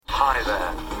Hi there.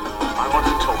 I want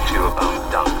to talk to you about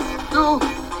Duck.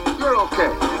 You're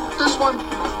okay. This one,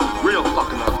 real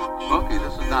fucking ugly. Smokey,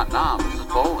 this is not Nam. This is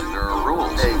bowling. There are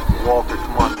rules. Hey, Walter,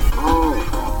 come on. Oh,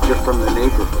 you're from the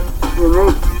neighborhood.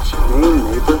 Your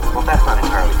name, neighbor? Well, that's not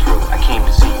entirely true. I came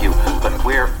to see you, but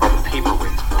where are the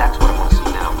paperweights? That's what I want to see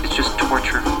now. It's just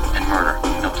torture and murder.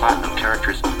 No plot, no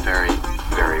characters. Very,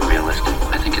 very realistic.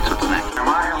 I think it's what's next. Am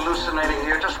I hallucinating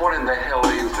here? Just what in the hell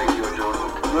do you think you're doing?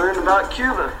 Learn about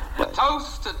Cuba. A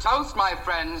toast, my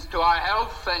friends, to our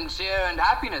health and cheer and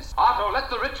happiness. Otto, let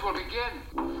the ritual begin.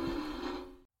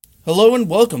 Hello and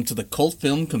welcome to the Cult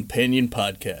Film Companion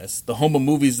Podcast, the home of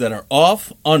movies that are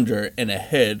off, under, and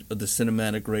ahead of the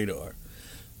cinematic radar.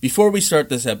 Before we start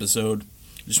this episode,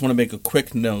 I just want to make a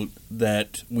quick note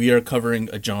that we are covering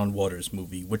a John Waters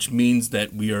movie, which means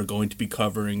that we are going to be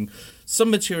covering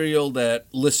some material that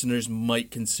listeners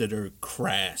might consider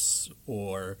crass,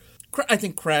 or I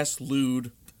think crass,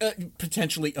 lewd,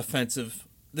 potentially offensive.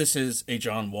 This is a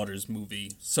John Waters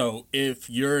movie, so if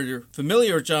you're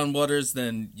familiar with John Waters,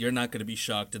 then you're not going to be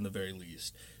shocked in the very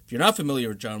least. If you're not familiar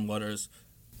with John Waters,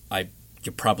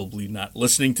 you're probably not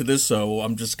listening to this, so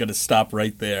I'm just going to stop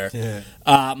right there.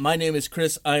 Yeah. My name is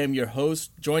Chris. I am your host,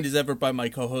 joined as ever by my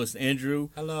co-host, Andrew.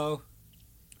 Hello.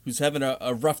 Who's having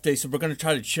a rough day, so we're going to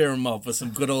try to cheer him up with some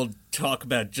good old talk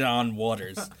about John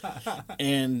Waters.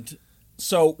 And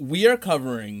so we are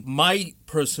covering my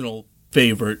personal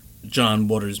favorite John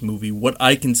Waters movie, what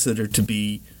I consider to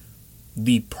be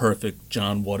the perfect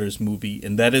John Waters movie,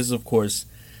 and that is, of course,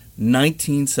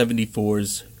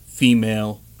 1974's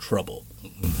Female Trouble.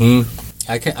 Mm-hmm.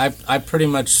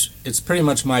 It's pretty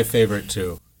much my favorite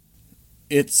too.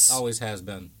 It's always has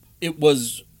been. It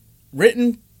was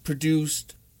written,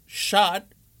 produced, shot,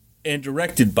 and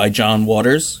directed by John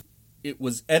Waters. It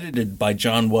was edited by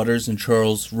John Waters and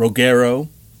Charles Rogero.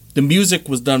 The music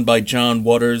was done by John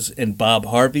Waters and Bob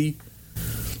Harvey.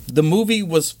 The movie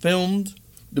was shot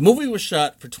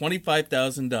for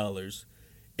 $25,000.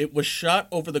 It was shot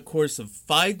over the course of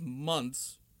 5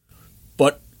 months,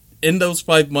 but in those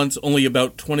 5 months, only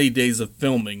about 20 days of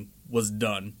filming was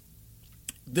done.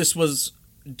 This was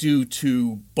due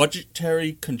to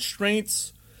budgetary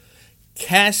constraints,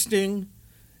 casting,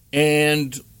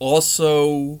 and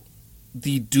also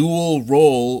the dual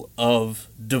role of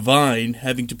Divine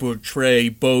having to portray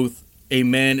both a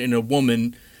man and a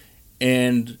woman,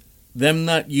 and them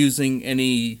not using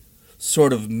any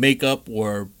sort of makeup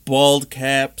or bald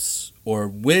caps or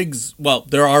wigs. Well,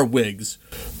 there are wigs.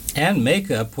 And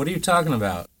makeup? What are you talking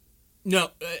about?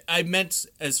 No, I meant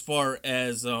as far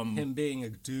as him being a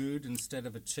dude instead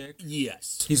of a chick?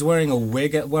 Yes. He's wearing a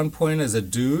wig at one point as a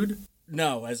dude?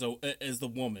 No, as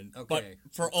the woman. Okay. But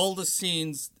for all the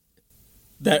scenes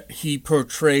that he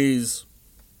portrays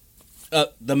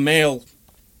the male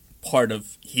part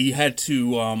of, he had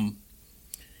to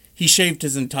he shaved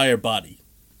his entire body,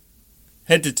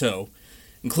 head to toe,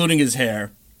 including his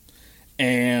hair,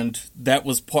 and that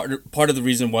was part of the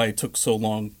reason why it took so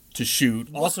long to shoot.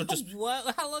 Also, just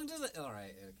what? How long does it? All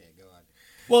right, okay, go on.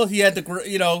 Well, he had to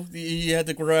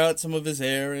grow out some of his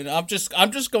hair, and I'm just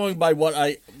going by what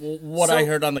I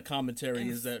heard on the commentary.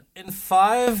 Is that in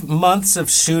 5 months of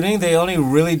shooting, they only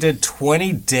really did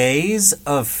 20 days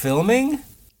of filming?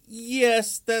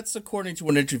 Yes, that's according to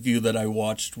an interview that I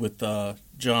watched with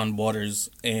John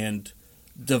Waters and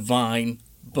Divine.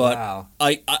 But wow.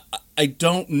 I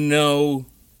don't know.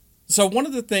 So one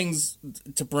of the things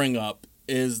to bring up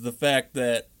is the fact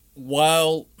that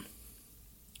while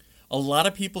a lot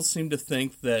of people seem to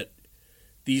think that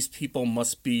these people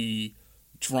must be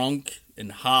drunk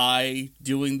and high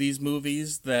doing these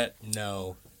movies, that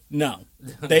No.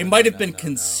 They might have been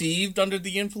conceived under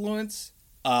the influence,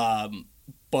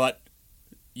 but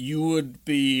you would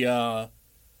be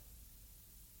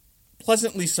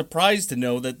pleasantly surprised to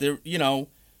know that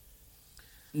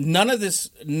none of this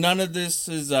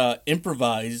is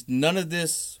improvised. None of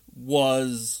this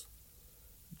was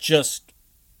just,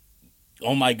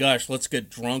 oh my gosh, let's get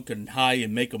drunk and high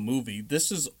and make a movie. This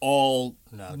is all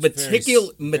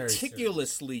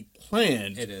meticulously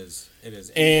planned. It is.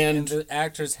 And the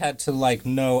actors had to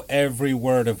know every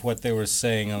word of what they were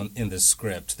saying in the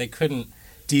script. They couldn't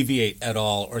deviate at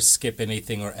all or skip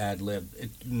anything or ad-lib.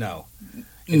 No.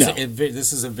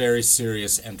 This is a very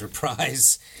serious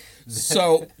enterprise.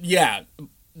 So, yeah.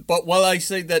 But while I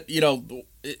say that,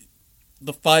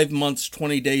 the 5 months,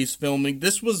 20 days filming,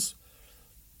 this was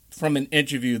from an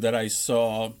interview that I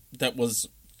saw that was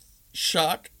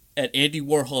shot at Andy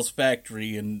Warhol's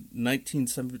factory in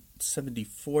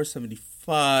 1974,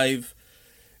 75,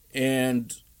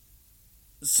 and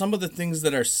some of the things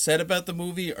that are said about the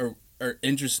movie are are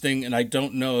interesting, and I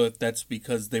don't know if that's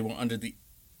because they were under the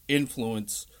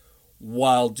influence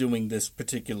while doing this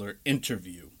particular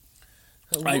interview.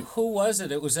 Who was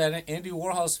it? It was at Andy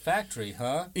Warhol's factory,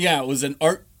 huh? Yeah, it was a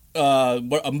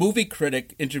movie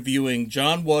critic interviewing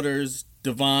John Waters,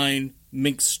 Divine,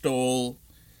 Mink Stoll,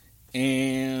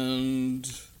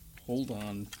 and hold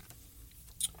on,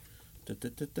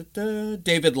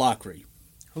 David Lochary.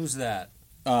 Who's that?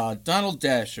 Donald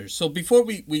Dasher. So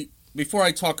before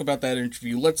I talk about that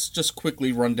interview, let's just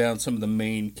quickly run down some of the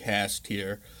main cast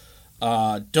here.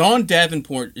 Dawn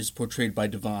Davenport is portrayed by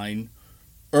Divine.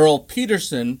 Earl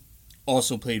Peterson,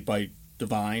 also played by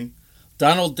Divine.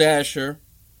 Donald Dasher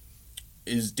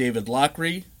is David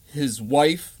Lochary. His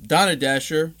wife, Donna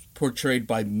Dasher, portrayed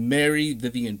by Mary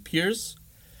Vivian Pierce.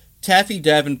 Taffy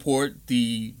Davenport,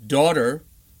 the daughter,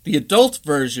 the adult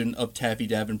version of Taffy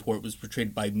Davenport, was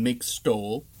portrayed by Mink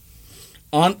Stoll.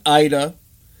 Aunt Ida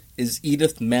is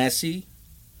Edith Massey.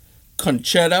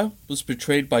 Conchetta was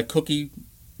portrayed by Cookie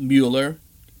Mueller.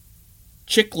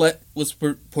 Chicklet was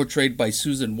portrayed by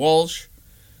Susan Walsh.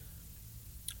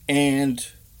 And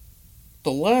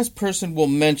the last person we'll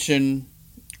mention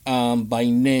by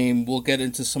name, we'll get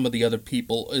into some of the other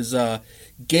people, is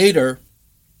Gator,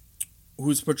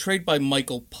 who's portrayed by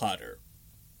Michael Potter.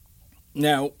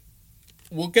 Now,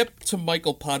 we'll get to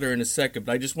Michael Potter in a second,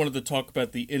 but I just wanted to talk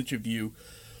about the interview.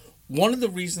 One of the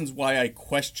reasons why I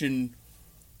question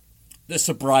the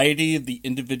sobriety of the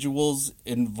individuals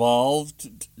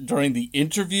involved during the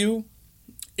interview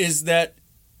is that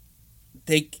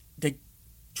they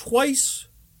twice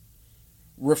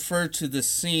refer to the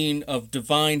scene of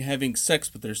Divine having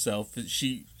sex with herself.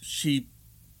 She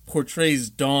portrays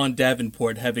Dawn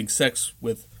Davenport having sex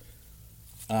with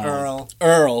Earl.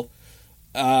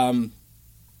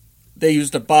 They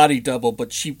used a body double,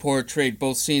 but she portrayed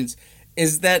both scenes.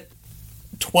 Is that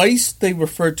twice they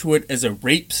referred to it as a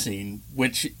rape scene,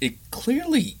 which it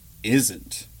clearly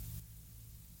isn't.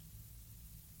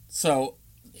 So,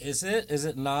 is it? Is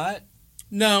it not?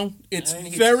 No, it's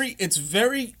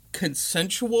very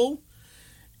consensual,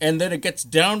 and then it gets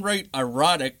downright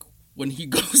erotic when he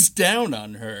goes down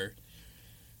on her.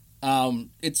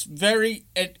 It's very,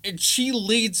 and she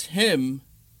leads him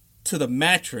to the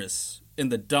mattress in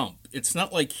the dump. It's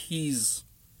not like he's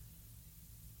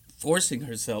forcing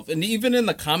herself. And even in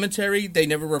the commentary, they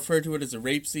never refer to it as a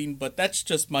rape scene, but that's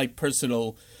just my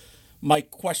questioning.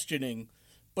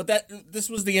 But this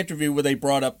was the interview where they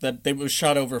brought up that they was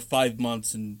shot over 5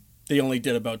 months and they only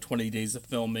did about 20 days of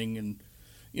filming, and,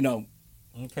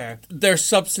 okay, their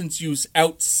substance use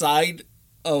outside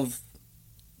of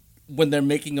when they're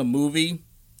making a movie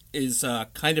is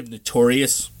kind of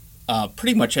notorious.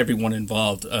 Pretty much everyone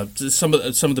involved. Some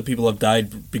of the people have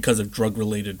died because of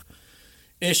drug-related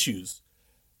issues.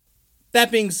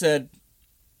 That being said,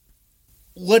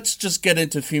 let's just get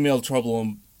into Female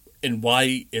Trouble and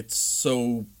why it's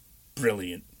so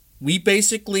brilliant. We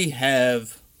basically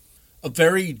have a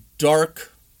very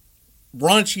dark,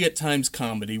 raunchy at times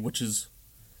comedy, which is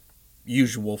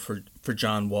usual for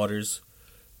John Waters.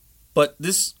 But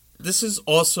this is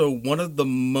also one of the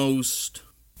most,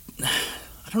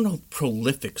 I don't know if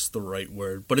prolific's the right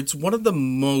word, but it's one of the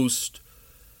most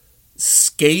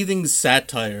scathing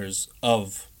satires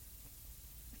of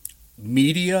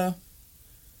media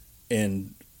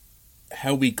and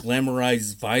how we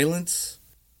glamorize violence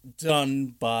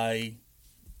done by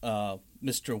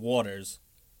Mr. Waters.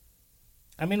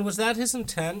 I mean, was that his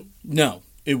intent? No,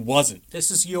 it wasn't. This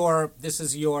is your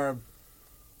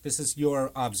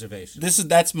observation.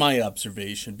 That's my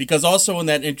observation, because also in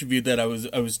that interview that I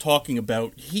was talking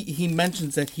about, he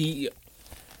mentions that he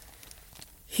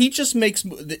just makes,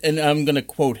 and I'm going to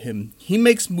quote him, he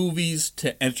makes movies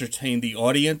to entertain the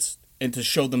audience and to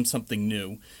show them something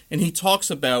new. And he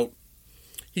talks about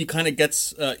how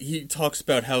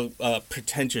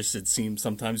pretentious it seems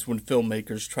sometimes when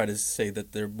filmmakers try to say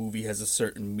that their movie has a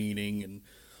certain meaning and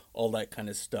all that kind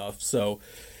of stuff. So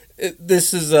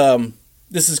this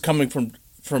is coming from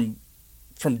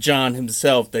John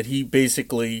himself, that he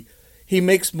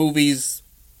makes movies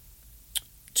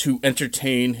to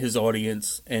entertain his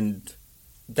audience, and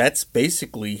that's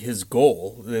basically his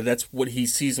goal. That's what he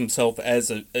sees himself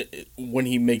as when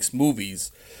he makes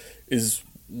movies, is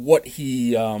what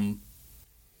he's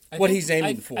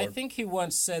aiming for. I think he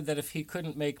once said that if he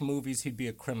couldn't make movies, he'd be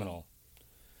a criminal.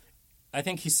 I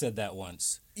think he said that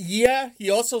once. Yeah, he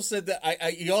also said that.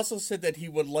 He also said that he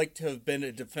would like to have been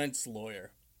a defense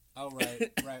lawyer. Oh,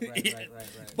 right.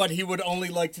 But he would only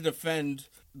like to defend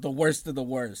the worst of the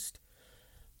worst.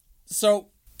 So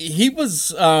he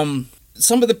was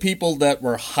some of the people that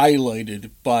were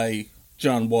highlighted by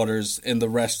John Waters and the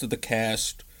rest of the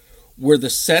cast were the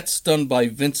sets done by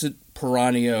Vincent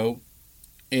Peranio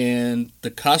and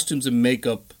the costumes and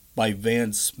makeup by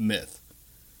Van Smith.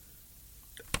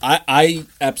 I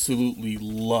absolutely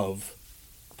love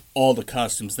all the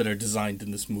costumes that are designed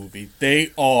in this movie.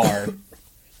 They are...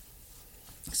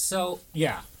 So,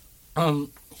 yeah.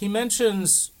 He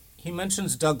mentions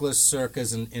Douglas Sirk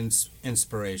as an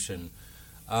inspiration.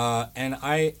 And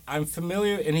I'm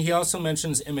familiar... And he also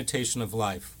mentions Imitation of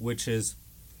Life, which is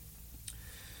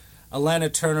a Lana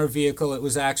Turner vehicle. It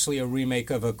was actually a remake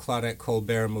of a Claudette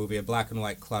Colbert movie, a black and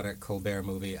white Claudette Colbert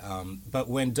movie. But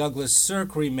when Douglas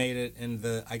Sirk remade it in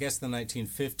the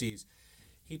 1950s,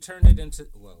 he turned it into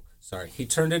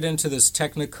this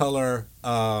Technicolor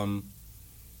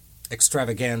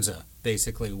extravaganza,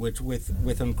 basically,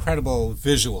 with incredible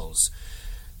visuals,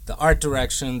 the art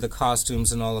direction, the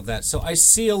costumes, and all of that. So I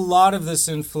see a lot of this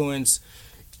influence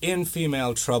in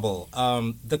Female Trouble.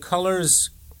 The color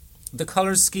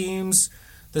schemes,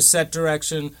 the set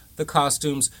direction, the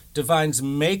costumes, Divine's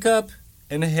makeup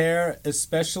and hair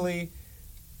especially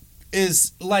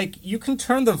is like you can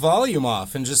turn the volume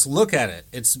off and just look at it.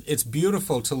 It's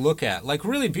beautiful to look at, like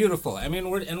really beautiful. I mean,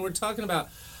 we're talking about.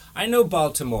 I know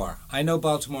Baltimore,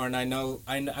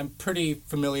 and I'm pretty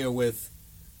familiar with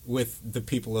the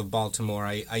people of Baltimore.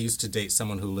 I used to date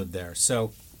someone who lived there,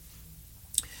 so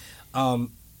I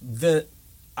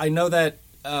know that.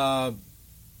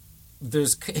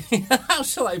 There's how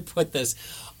shall I put this?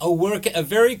 A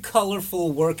very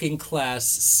colorful working class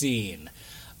scene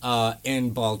in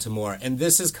Baltimore, and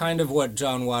this is kind of what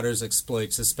John Waters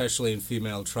exploits, especially in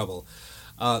Female Trouble.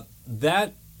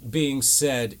 That being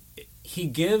said, he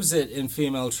gives it in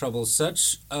Female Trouble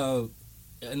such an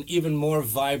even more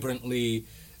vibrantly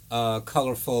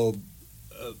colorful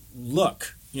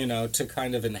look, to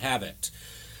kind of inhabit.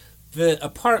 The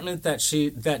apartment that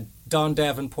Dawn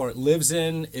Davenport lives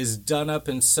in is done up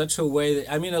in such a way that,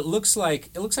 I mean, it looks like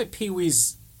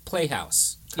Pee-wee's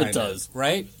Playhouse. It does,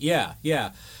 right? Yeah.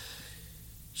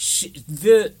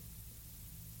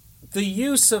 The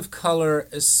use of color,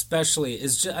 especially,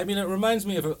 is just, I mean, it reminds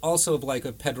me also of like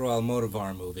a Pedro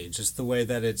Almodovar movie, just the way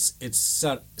that it's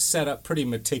set up pretty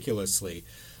meticulously.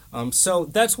 So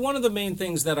that's one of the main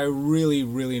things that I really,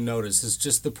 really notice is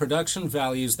just the production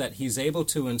values that he's able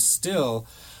to instill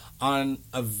on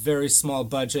a very small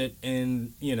budget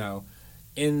in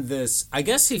this. I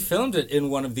guess he filmed it in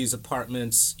one of these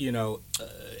apartments,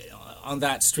 on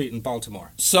that street in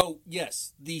Baltimore. So,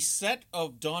 yes, the set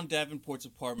of Dawn Davenport's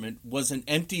apartment was an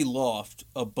empty loft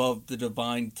above the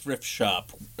Divine thrift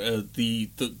shop, the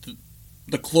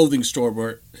clothing store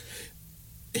where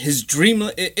his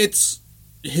Dreamland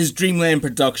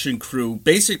production crew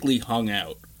basically hung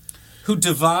out. Who,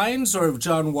 Divine's or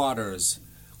John Waters?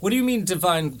 What do you mean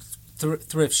Divine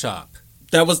thrift shop?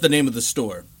 That was the name of the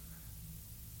store.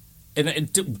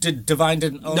 And Divine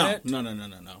didn't own it?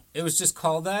 No. It was just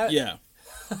called that? Yeah.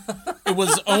 It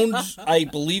was owned, I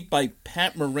believe, by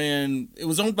Pat Moran. It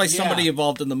was owned by somebody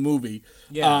involved in the movie.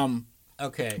 Yeah.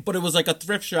 Okay. But it was like a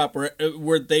thrift shop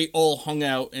where they all hung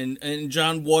out, and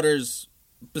John Waters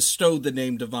bestowed the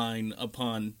name Divine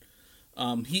upon.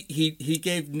 He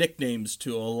gave nicknames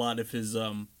to a lot of his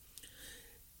kind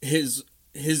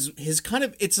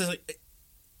of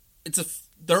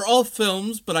they're all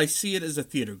films, but I see it as a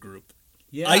theater group.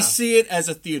 Yeah. I see it as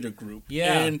a theater group.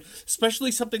 Yeah. And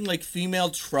especially something like Female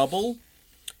Trouble.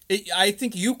 I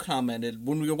think you commented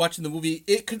when we were watching the movie,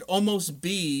 it could almost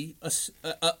be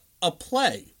a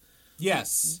play.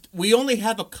 Yes. We only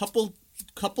have a couple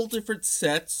different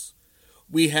sets.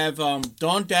 We have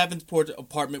Dawn Davenport's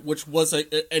apartment, which was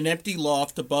an empty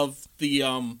loft above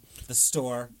the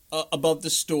store. Above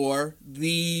the store.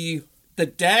 The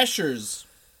Dashers'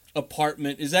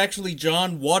 apartment is actually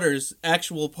John Waters'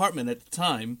 actual apartment at the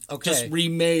time. Okay. Just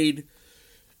remade.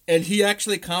 And he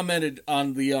actually commented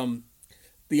on the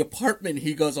apartment.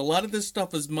 He goes, a lot of this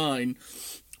stuff is mine.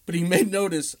 But he made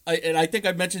notice, and I think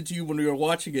I mentioned to you when we were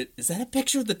watching it, is that a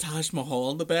picture of the Taj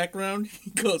Mahal in the background? He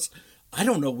goes, I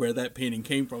don't know where that painting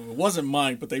came from. It wasn't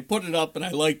mine, but they put it up and I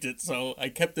liked it, so I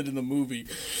kept it in the movie.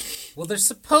 Well, they're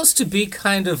supposed to be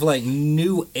kind of like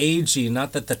new agey.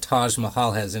 Not that the Taj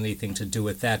Mahal has anything to do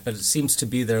with that, but it seems to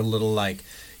be their little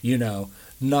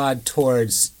nod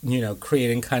towards,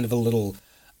 creating kind of a little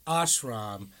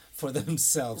ashram for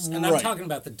themselves. And I'm talking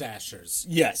about the Dashers.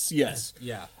 Yes. Yeah.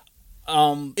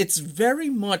 It's very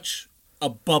much a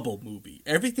bubble movie.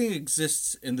 Everything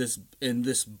exists in this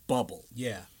bubble.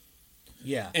 Yeah.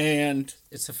 And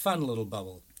it's a fun little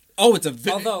bubble. Oh, it's a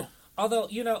Although,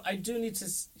 I do need to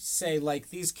say, like,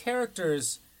 these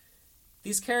characters,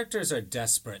 these characters are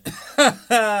desperate.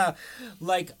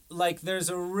 like there's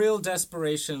a real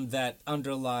desperation that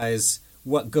underlies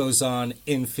what goes on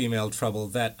in Female Trouble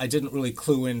that I didn't really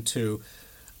clue into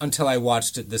until I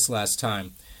watched it this last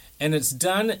time. And it's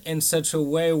done in such a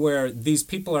way where these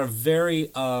people are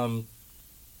very,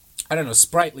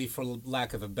 sprightly, for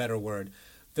lack of a better word.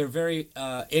 They're very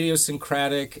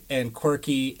idiosyncratic and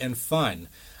quirky and fun.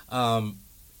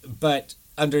 But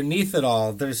underneath it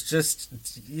all, there's just,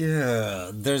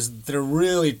 they're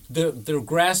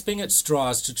grasping at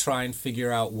straws to try and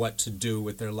figure out what to do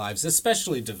with their lives,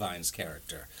 especially Divine's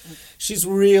character. She's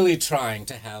really trying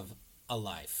to have a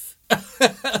life.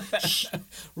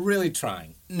 Really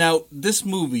trying. Now, this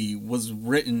movie was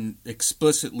written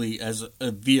explicitly as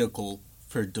a vehicle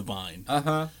for Divine.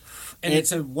 And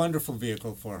it's a wonderful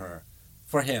vehicle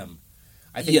for him.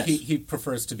 I think he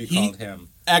prefers to be called him.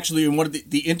 Actually, in one of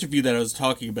the interview that I was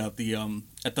talking about, the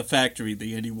at the factory,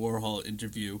 the Andy Warhol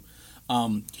interview,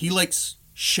 he likes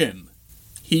Shim.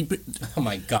 Oh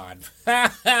my God!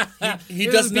 he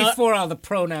does not before all the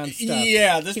pronoun stuff.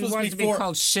 Yeah, this was wanted before to be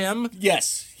called Shim.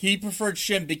 Yes, he preferred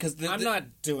Shim because I'm not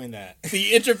doing that.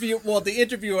 The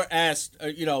interviewer asked, are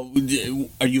you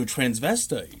a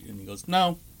transvestite? And he goes,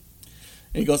 no.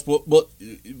 And he goes, well,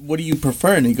 what do you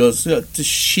prefer? And he goes, to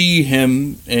she,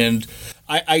 him. And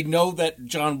I know that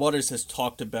John Waters has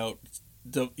talked about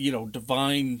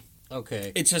Divine.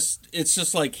 Okay. It's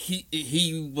just like he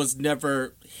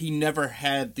never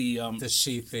had the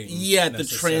she thing. Yeah, the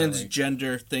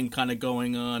transgender thing kind of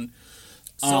going on.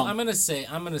 So I'm gonna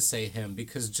say him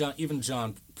because John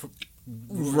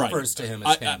refers to him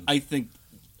as him. I think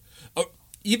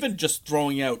even just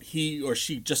throwing out he or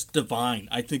she, just Divine,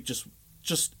 I think just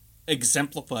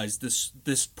exemplifies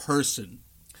this person.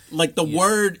 Like the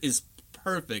word is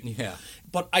perfect. Yeah.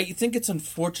 But I think it's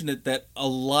unfortunate that a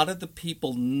lot of the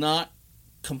people not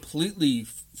completely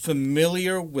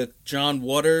familiar with John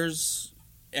Waters,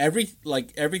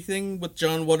 everything with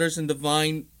John Waters and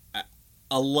Divine,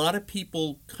 a lot of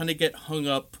people kind of get hung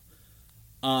up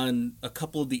on a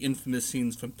couple of the infamous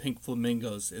scenes from Pink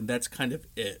Flamingos, and that's kind of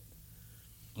it.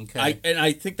 Okay.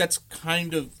 I think that's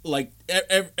kind of like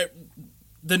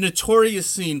the notorious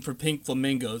scene for Pink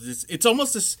Flamingos. It's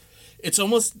almost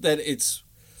that it's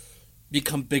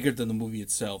become bigger than the movie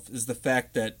itself, is the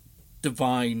fact that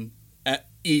Divine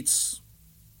eats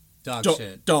dog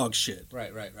shit.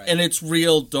 Right. And it's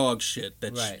real dog shit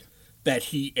that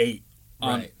he ate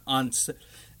on.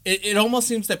 It almost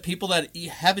seems that people that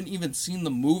haven't even seen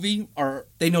the movie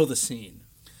they know the scene.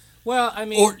 Well, I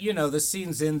mean, the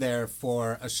scene's in there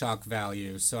for a shock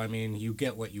value, so I mean, you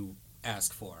get what you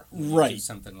ask for, right?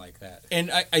 Something like that.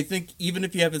 And I think even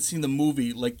if you haven't seen the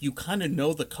movie, like you kind of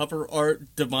know the cover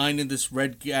art: Divine in this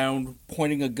red gown,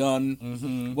 pointing a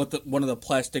gun with one of the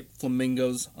plastic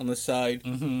flamingos on the side.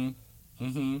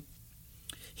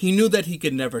 He knew that he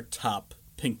could never top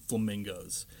Pink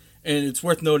Flamingos, and it's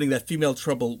worth noting that Female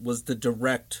Trouble was the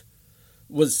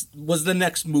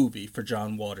next movie for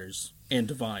John Waters and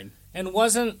Divine. And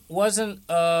wasn't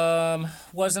a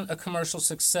commercial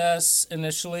success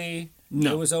initially.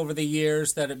 No. It was over the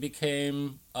years that it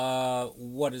became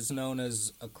what is known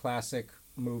as a classic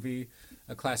movie,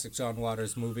 a classic John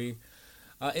Waters movie.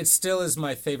 It still is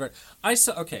my favorite. I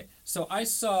saw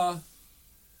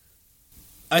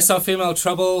Female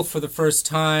Trouble for the first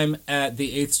time at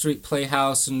the 8th Street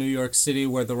Playhouse in New York City,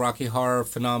 where the Rocky Horror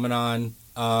phenomenon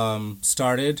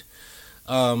started.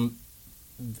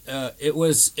 It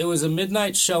was a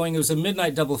midnight showing. It was a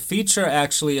midnight double feature,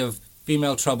 actually, of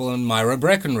Female Trouble and Myra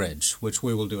Breckenridge, which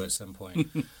we will do at some point.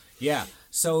 Yeah.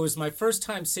 So it was my first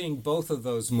time seeing both of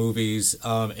those movies,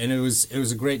 and it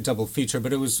was a great double feature.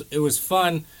 But it was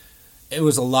fun. It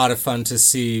was a lot of fun to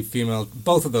see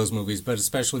both of those movies, but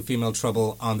especially Female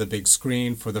Trouble on the big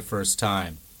screen for the first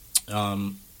time.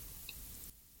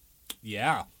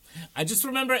 Yeah. I just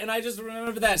remember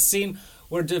that scene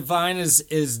where Divine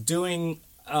is doing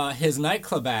his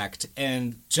nightclub act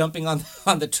and jumping on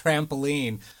the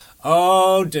trampoline.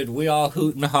 Oh, did we all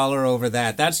hoot and holler over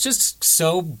that? That's just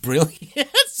so brilliant.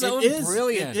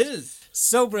 Brilliant. It is.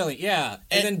 So brilliant, yeah.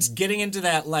 And then getting into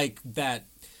that,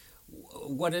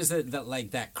 what is it,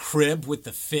 that crib with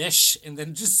the fish, and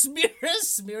then just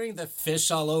smearing the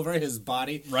fish all over his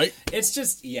body. Right. It's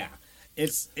just, yeah.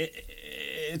 It's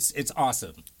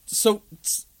awesome. So,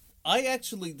 this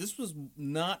was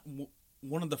not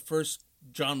one of the first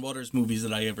John Waters movies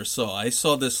that I ever saw. I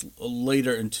saw this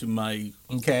later into my...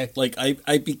 Okay. I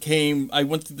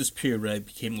went through this period where I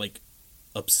became,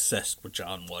 obsessed with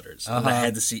John Waters. And I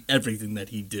had to see everything that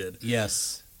he did.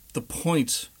 Yes. The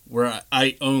point where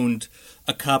I owned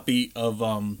a copy of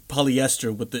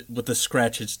Polyester with the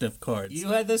scratch and sniff cards. You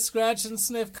had the scratch and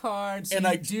sniff cards. And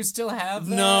do you still have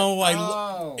that?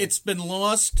 No, it's been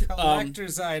lost.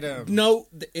 Collector's item. No,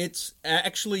 it's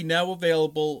actually now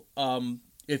available.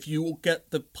 If you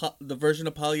get the version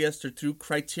of Polyester through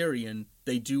Criterion,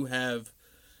 they do have.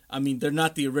 I mean, they're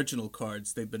not the original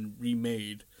cards; they've been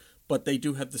remade, but they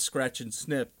do have the scratch and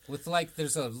sniff. With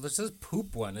there's a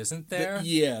poop one, isn't there?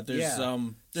 There's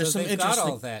some they've interesting. Got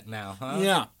all that now, huh?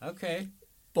 Yeah. Okay.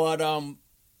 But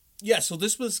so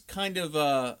this was kind of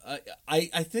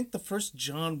I think the first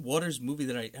John Waters movie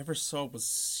that I ever saw was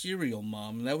Serial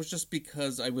Mom, and that was just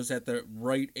because I was at the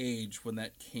right age when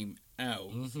that came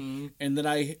out. Mm-hmm. And then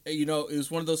it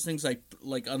was one of those things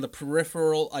like on the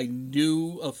peripheral, I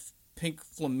knew of Pink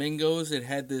Flamingos. It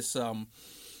had this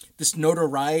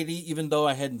notoriety, even though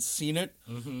I hadn't seen it.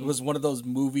 Mm-hmm. It was one of those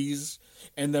movies,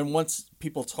 and then once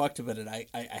people talked about it, I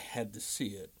had to see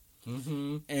it.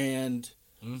 Mm-hmm.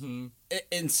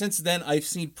 And since then, I've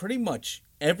seen pretty much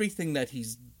everything that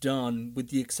he's done, with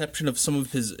the exception of some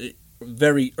of his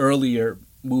very earlier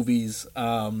movies.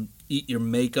 Eat Your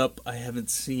Makeup, I haven't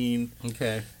seen.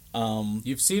 Okay.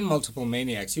 You've seen Multiple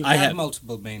Maniacs. I have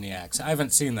Multiple Maniacs. I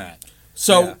haven't seen that.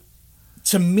 So,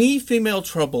 to me, Female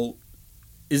Trouble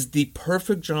is the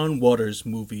perfect John Waters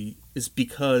movie, is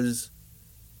because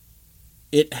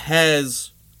it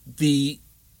has the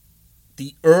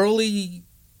early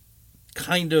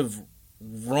kind of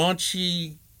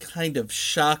raunchy, kind of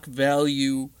shock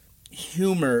value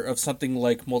humor of something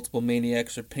like Multiple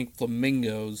Maniacs or Pink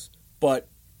Flamingos, but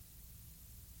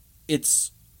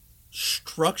it's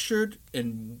structured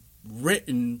and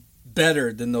written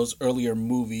better than those earlier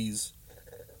movies,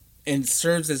 and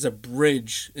serves as a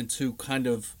bridge into kind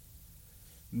of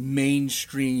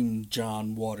mainstream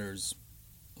John Waters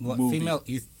movie.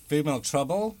 Female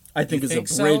Trouble? I think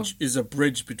is a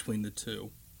bridge between the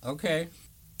two. Okay.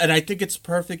 And I think it's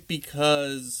perfect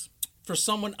because for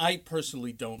someone, I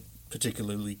personally don't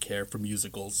particularly care for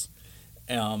musicals.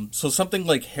 So something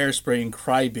like Hairspray and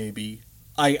Crybaby,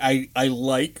 I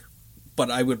like, but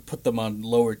I would put them on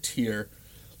lower tier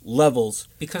levels.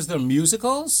 Because they're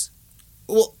musicals?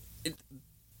 Well,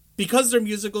 because they're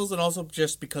musicals, and also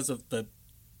just because of the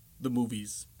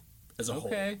movies as a whole.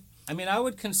 Okay. I mean, I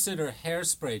would consider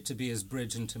Hairspray to be his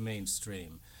bridge into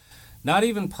mainstream. Not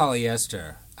even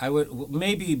Polyester. I would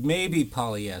maybe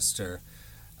Polyester,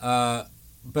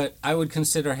 but I would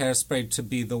consider Hairspray to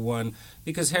be the one,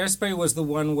 because Hairspray was the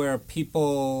one where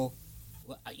people.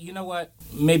 You know what?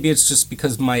 Maybe it's just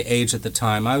because my age at the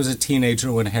time. I was a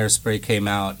teenager when Hairspray came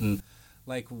out, and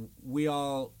we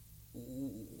all,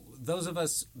 those of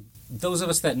us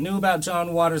that knew about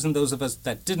John Waters and those of us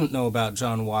that didn't know about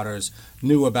John Waters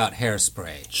knew about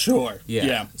Hairspray. Sure.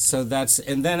 Yeah. So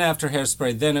and then after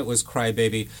Hairspray, then it was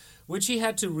Crybaby, which he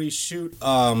had to reshoot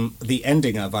the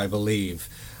ending of, I believe,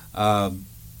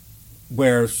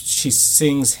 where she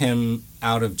sings him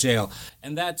out of jail.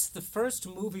 And that's the first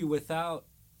movie without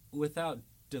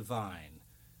Divine.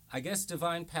 I guess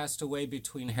Divine passed away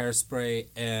between Hairspray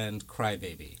and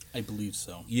Crybaby. I believe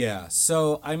so. Yeah.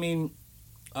 So, I mean,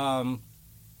 after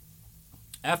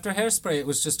Hairspray, it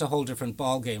was just a whole different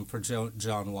ballgame for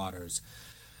John Waters.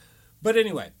 But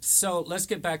anyway, so let's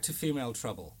get back to Female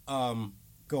Trouble.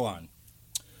 Go on.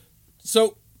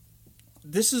 So,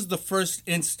 this is the first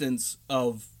instance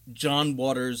of John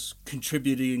Waters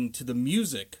contributing to the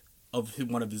music of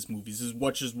one of his movies,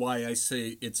 which is why I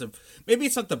say maybe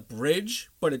it's not the bridge,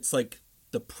 but it's like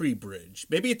the pre-bridge.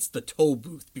 Maybe it's the toll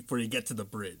booth before you get to the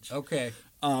bridge. Okay.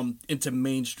 Into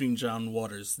mainstream John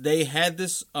Waters. They had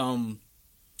this,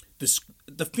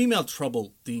 the Female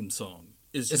Trouble theme song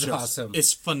is just awesome.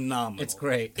 It's phenomenal. It's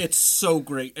great. It's so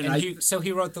great. And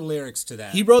he wrote the lyrics to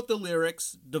that. He wrote the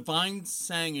lyrics. Divine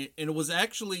sang it, and it was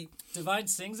actually Divine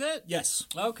sings it? Yes.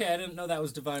 Okay, I didn't know that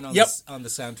was Divine on the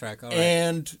soundtrack. All right.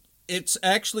 And it's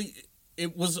actually,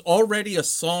 it was already a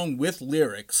song with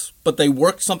lyrics, but they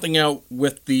worked something out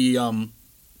with the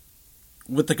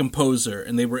composer,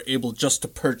 and they were able just to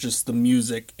purchase the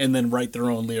music and then write their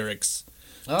own lyrics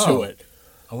to it.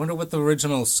 I wonder what the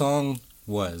original song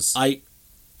was. I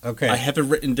have it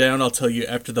written down. I'll tell you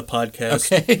after the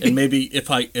podcast. Okay. And maybe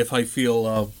if I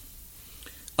feel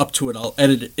up to it, I'll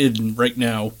edit it in right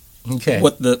now. Okay.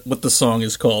 What the song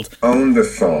is called. Owned the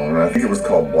song. I think it was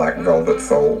called Black Velvet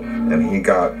Soul, and he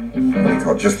got what he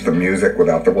called just the music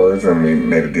without the words, and we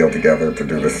made a deal together to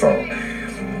do this song.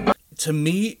 To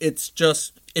me, it's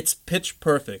pitch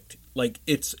perfect. Like,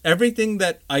 it's everything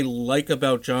that I like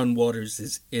about John Waters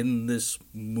is in this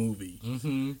movie.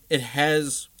 Mm-hmm.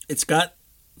 It's got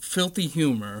filthy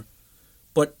humor,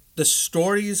 but the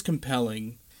story is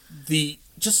compelling.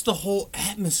 just the whole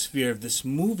atmosphere of this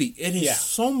movie. It is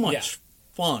so much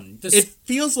fun. This, it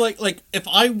feels like if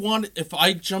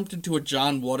I jumped into a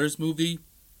John Waters movie,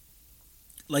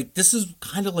 like this is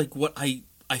kind of like what I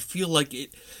feel like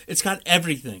it's got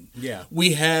everything. Yeah.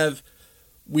 We have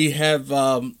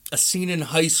a scene in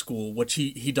high school, which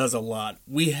he does a lot.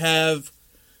 We have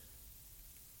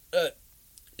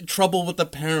trouble with the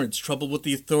parents, trouble with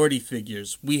the authority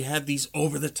figures. We have these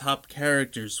over-the-top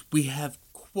characters. We have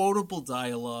quotable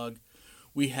dialogue.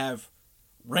 We have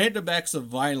random acts of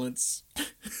violence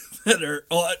that are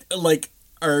like.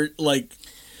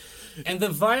 And the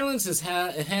violence is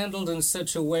handled in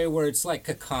such a way where it's like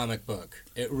a comic book.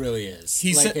 It really is.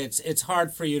 It's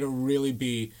hard for you to really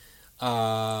be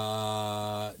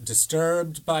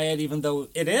disturbed by it, even though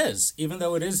it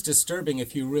is disturbing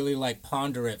if you really like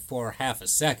ponder it for half a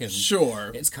second.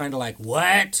 Sure. It's kind of like,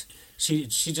 what? She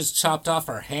just chopped off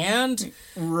her hand?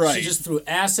 Right. She just threw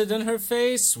acid in her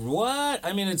face? What?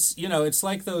 I mean, it's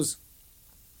like those...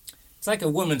 It's like a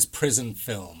woman's prison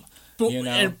film.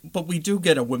 But we do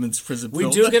get a women's prison film.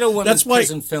 We do get a women's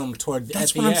prison film toward the end.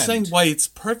 That's what I'm saying, why it's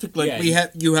perfect. Like,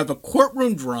 you have a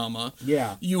courtroom drama.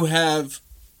 Yeah. You have...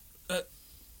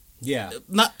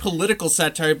 not political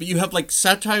satire, but you have like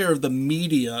satire of the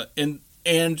media,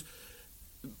 and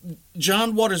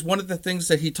John Waters, one of the things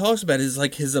that he talks about is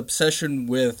like his obsession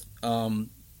with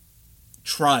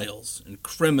trials and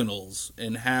criminals,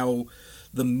 and how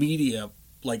the media,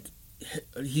 like,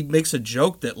 he makes a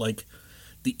joke that like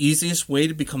the easiest way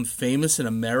to become famous in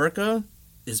America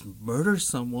is murder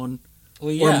someone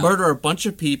or murder a bunch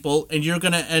of people, and you're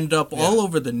going to end up all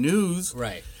over the news.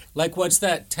 Right. Like, what's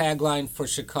that tagline for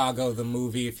Chicago, the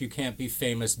movie? If you can't be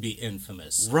famous, be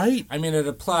infamous. Right. I mean, it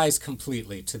applies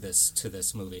completely to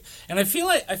this movie, and I feel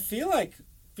like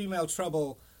Female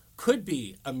Trouble could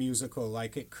be a musical.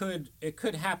 Like, it could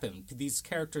happen. These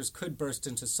characters could burst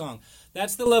into song.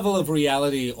 That's the level of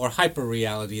reality or hyper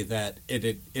reality that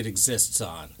it exists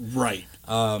on. Right.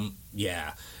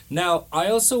 Yeah. Now, I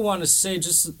also want to say,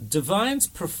 just Divine's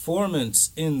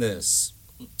performance in this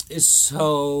is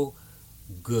so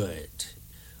good,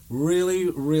 really,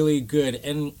 really good,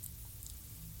 and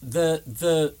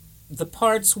the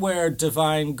parts where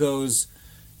Divine goes,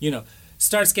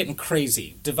 starts getting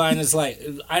crazy. Divine is like,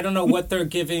 I don't know what they're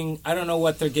giving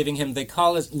him. They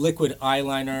call it liquid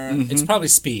eyeliner. Mm-hmm. It's probably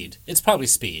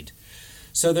speed.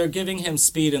 So they're giving him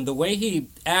speed, and the way he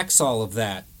acts all of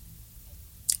that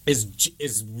is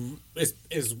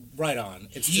right on.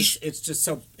 He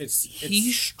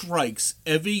strikes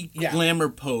every glamour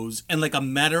pose in like a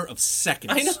matter of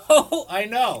seconds. I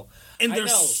know. And they're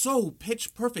so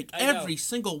pitch perfect. Every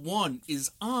single one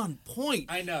is on point.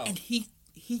 I know. And he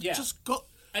just go.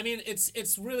 I mean,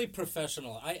 it's really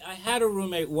professional. I had a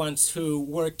roommate once who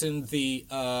worked in the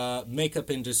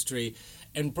makeup industry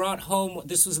and brought home,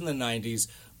 this was in the 90s,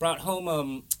 brought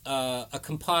home a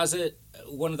composite,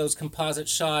 one of those composite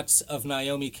shots of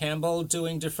Naomi Campbell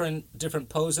doing different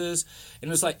poses, and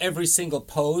it was like every single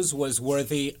pose was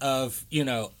worthy of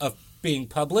being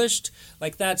published.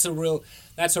 Like, that's a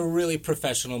really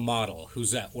professional model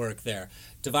who's at work there.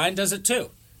 Divine does it too.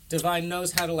 Divine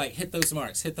knows how to like hit those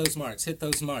marks.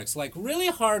 Like, really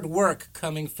hard work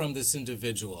coming from this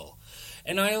individual.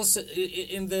 And I also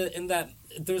in that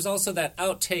there's also that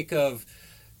outtake of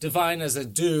Divine as a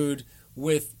dude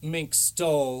with Mink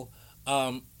Stole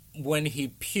when he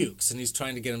pukes, and he's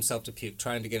trying to get himself to puke,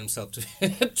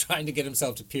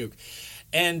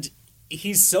 and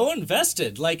he's so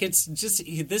invested. Like, it's just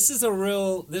this is a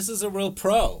real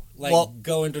pro. Like,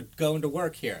 going to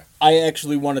work here. I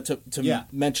actually wanted to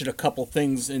mention a couple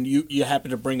things, and you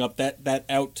happen to bring up that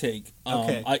outtake.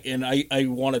 Okay. I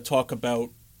want to talk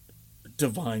about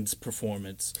Divine's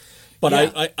performance, but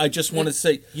I just want to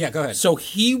say, go ahead.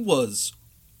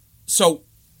 So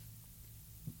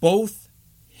both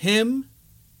him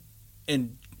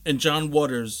and John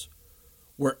Waters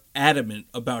were adamant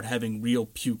about having real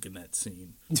puke in that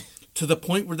scene, to the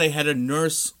point where they had a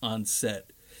nurse on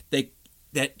set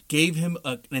that gave him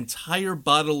an entire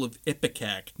bottle of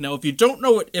Ipecac. Now, if you don't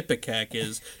know what Ipecac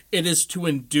is, it is to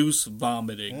induce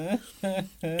vomiting.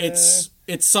 It's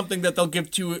something that they'll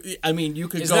give to. I mean, you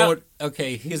could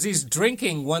okay, because he's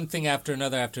drinking one thing after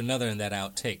another in that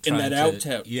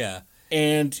outtake. Yeah,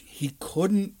 and he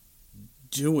couldn't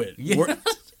do it. Yeah.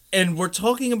 We're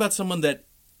talking about someone that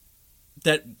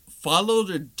followed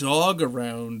a dog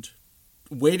around,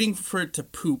 waiting for it to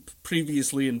poop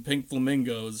previously in Pink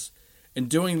Flamingos, and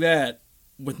doing that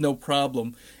with no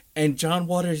problem. And John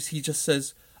Waters, he just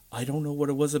says, I don't know what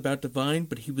it was about Divine,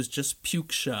 but he was just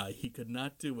puke shy. He could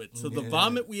not do it. So the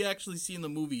vomit we actually see in the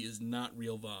movie is not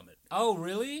real vomit. Oh,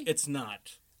 really? It's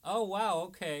not. Oh, wow,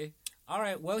 okay. All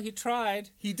right, well, he tried.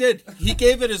 He did. He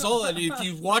gave it his all, and if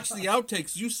you watch the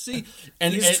outtakes, you see.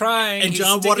 And he's trying. And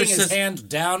John Waters says, his hand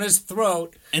down his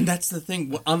throat. And that's the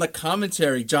thing. On the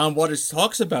commentary, John Waters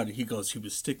talks about it. He goes, he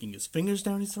was sticking his fingers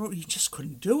down his throat. He just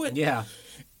couldn't do it. Yeah.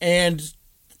 And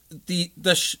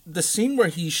the scene where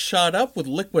he shot up with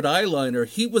liquid eyeliner,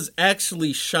 he was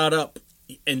actually shot up.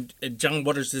 And John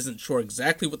Waters isn't sure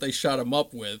exactly what they shot him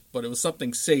up with, but it was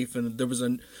something safe, and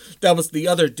that was the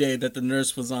other day that the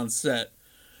nurse was on set.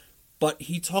 But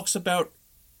he talks about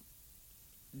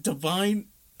Divine.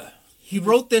 He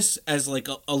wrote this as like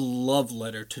a love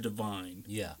letter to Divine.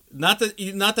 Yeah. Not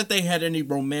that they had any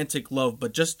romantic love,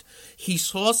 but just he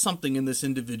saw something in this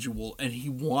individual, and he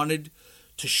wanted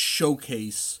to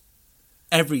showcase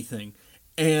everything,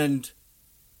 and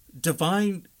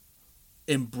Divine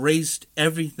embraced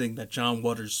everything that John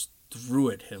Waters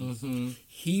threw at him. Mm-hmm.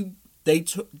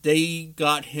 They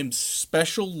got him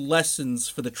special lessons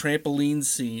for the trampoline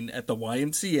scene at the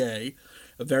YMCA.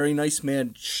 A very nice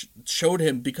man showed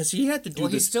him, because he had to do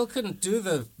he still couldn't do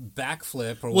the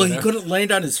backflip or whatever. Well, he couldn't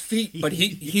land on his feet, but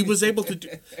he was able to do...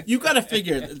 You got to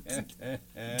figure,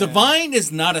 Divine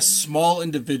is not a small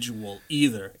individual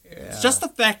either. Yeah. It's just the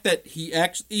fact that he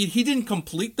didn't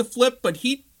complete the flip, but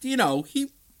he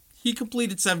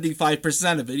completed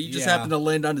 75% of it. He just happened to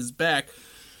land on his back.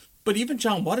 But even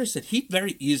John Waters said he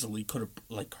very easily could have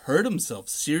hurt himself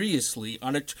seriously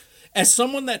on it. As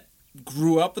someone that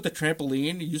grew up with a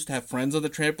trampoline, used to have friends on the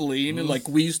trampoline, and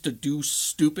we used to do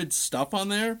stupid stuff on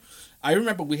there. I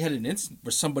remember we had an incident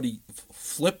where somebody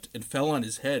flipped and fell on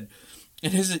his head.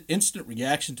 And his instant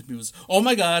reaction to me was, "Oh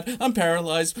my God, I'm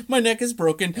paralyzed. My neck is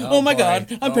broken. Oh my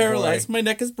God, I'm paralyzed. My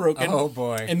neck is broken." Oh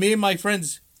boy. And me and my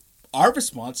friends... Our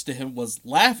response to him was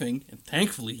laughing, and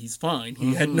thankfully he's fine.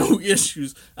 He had no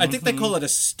issues. I think they call it a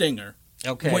stinger.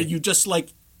 Okay. Where you just,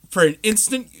 for an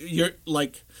instant, you're,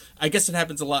 I guess it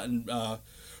happens a lot in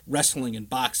wrestling and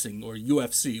boxing or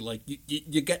UFC.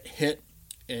 You get hit,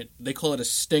 and they call it a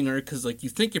stinger, because, you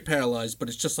think you're paralyzed, but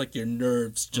it's just your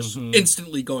nerves just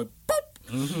instantly going, boop!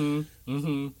 Mm-hmm.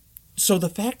 Mm-hmm. So the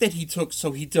fact that he took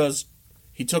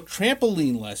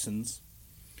trampoline lessons,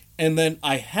 and then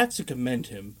I had to commend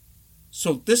him.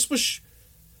 So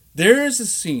there is a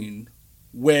scene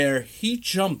where he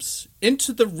jumps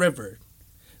into the river.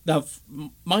 Now,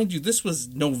 mind you, this was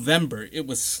November. It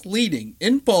was sleeting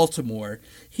in Baltimore.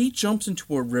 He jumps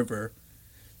into a river,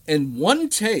 and one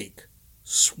take,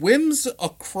 swims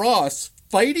across,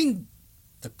 fighting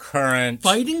the current.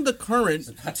 He's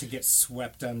about to get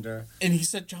swept under. And he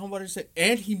said, John Waters said,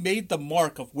 and he made the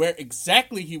mark of where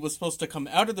exactly he was supposed to come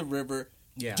out of the river.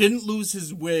 Yeah. Didn't lose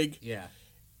his wig. Yeah.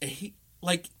 He...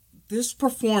 this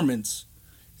performance,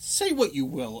 say what you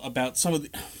will about some of the...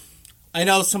 I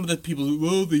know some of the people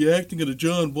who, the acting in a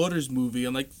John Waters movie.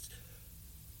 I'm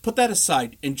put that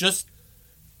aside and just,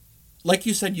 like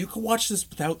you said, you can watch this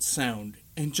without sound,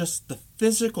 and just the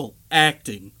physical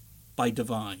acting by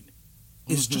Divine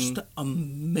is just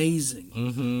amazing.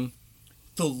 Mm-hmm.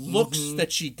 The looks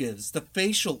that she gives, the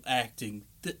facial acting,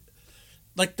 the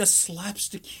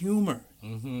slapstick humor.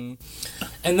 Mm-hmm.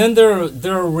 And then there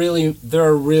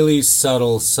are really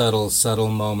subtle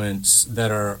moments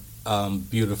that are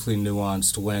beautifully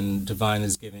nuanced when Divine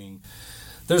is giving.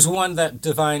 There's one that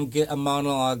a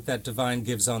monologue that Divine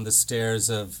gives on the stairs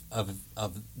of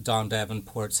Don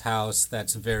Davenport's house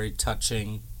that's very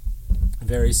touching,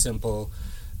 very simple,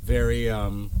 very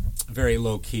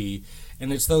low key.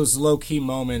 And it's those low-key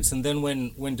moments. And then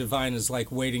when Divine is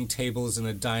waiting tables in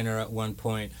a diner at one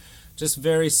point, just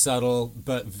very subtle,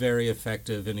 but very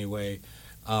effective anyway.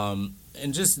 And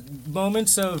just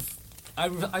moments of...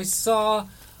 I saw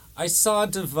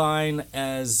Divine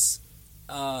as...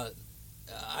 I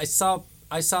saw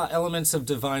elements of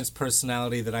Divine's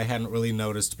personality that I hadn't really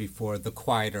noticed before, the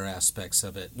quieter aspects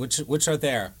of it, which are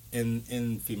there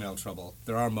in Female Trouble.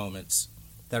 There are moments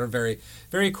that are very,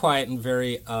 very quiet and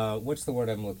very, what's the word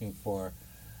I'm looking for?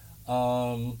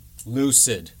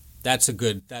 Lucid. That's a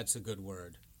good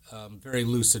word. Very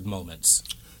lucid moments.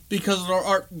 Because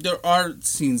there are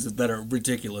scenes that are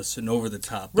ridiculous and over the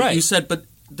top. Right. You said, but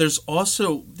there's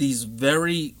also these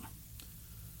very...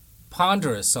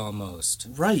 ponderous almost.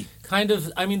 Right. Kind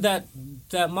of, I mean, that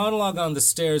monologue on the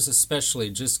stairs especially,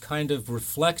 just kind of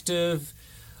reflective.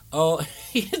 Oh,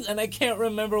 and I can't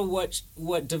remember what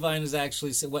Divine is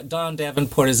actually saying, what Don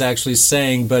Davenport is actually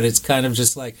saying, but it's kind of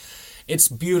just it's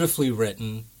beautifully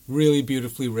written, really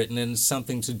beautifully written, and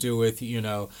something to do with,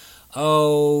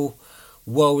 oh,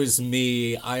 woe is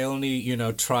me, I only,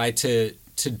 try to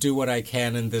to do what I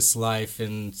can in this life,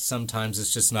 and sometimes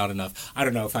it's just not enough. I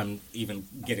don't know if I'm even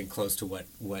getting close to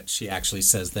what she actually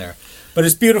says there, but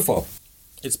it's beautiful.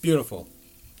 It's beautiful.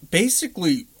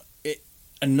 Basically,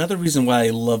 another reason why I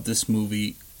love this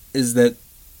movie is that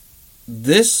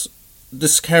this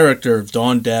character of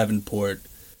Dawn Davenport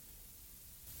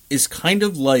is kind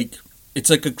of like, it's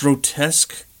like a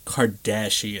grotesque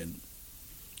Kardashian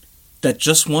that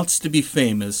just wants to be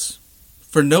famous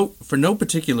for no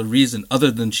particular reason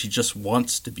other than she just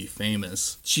wants to be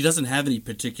famous. She doesn't have any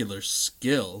particular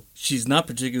skill. She's not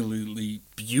particularly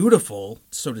beautiful,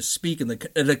 so to speak, in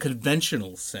a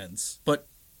conventional sense. But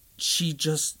she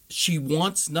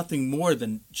wants nothing more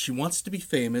than, she wants to be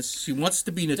famous. She wants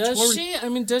to be notorious. Does she? I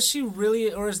mean, does she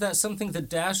really, or is that something the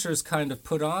Dashers kind of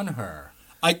put on her?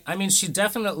 I mean, she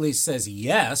definitely says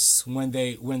yes when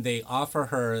they offer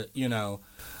her,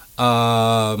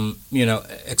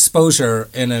 exposure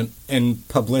in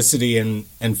publicity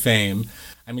and fame.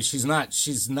 I mean, she's not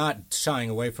shying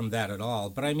away from that at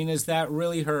all. But I mean, is that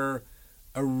really her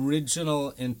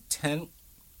original intent?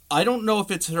 I don't know if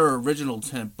it's her original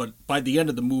intent, but by the end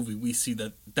of the movie, we see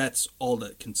that that's all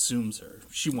that consumes her.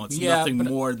 She wants nothing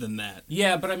more than that.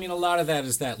 Yeah, but I mean, a lot of that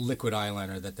is that liquid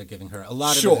eyeliner that they're giving her. A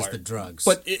lot of it is the drugs.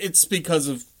 But it's because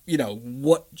of,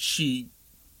 what she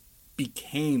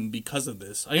became because of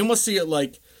this. I almost see it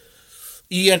like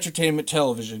E! Entertainment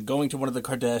Television going to one of the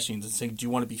Kardashians and saying, "Do you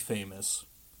want to be famous?"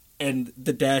 And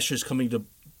the Dashers coming to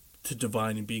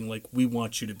Divine and being like, "We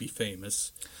want you to be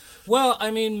famous." Well, I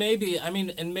mean, maybe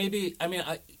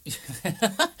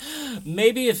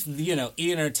if,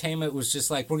 E! Entertainment was just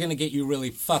like, we're going to get you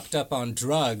really fucked up on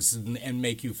drugs and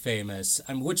make you famous.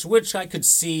 Which I could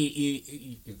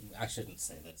see, I shouldn't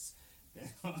say this.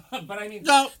 But I mean,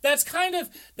 no, that's kind of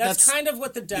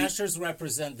what the Dashers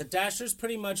represent. The Dashers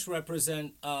pretty much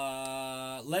represent,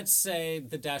 let's say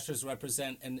the Dashers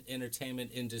represent an entertainment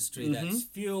industry that's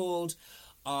fueled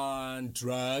on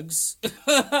drugs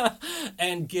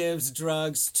and gives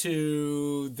drugs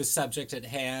to the subject at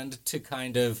hand to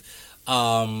kind of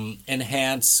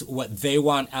enhance what they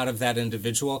want out of that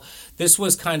individual. This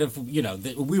was kind of, we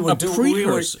were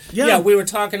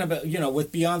talking about,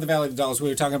 with Beyond the Valley of the Dolls, we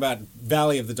were talking about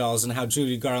Valley of the Dolls and how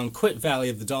Judy Garland quit Valley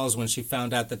of the Dolls when she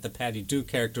found out that the Patty Duke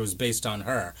character was based on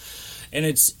her.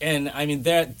 That's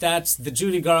the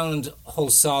Judy Garland whole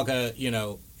saga,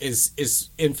 is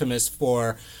infamous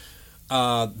for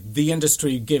the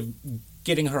industry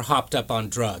getting her hopped up on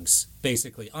drugs,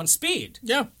 basically, on speed.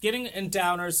 Yeah. Getting in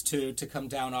downers to come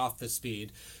down off the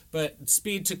speed, but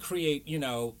speed to create,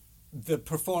 the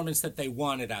performance that they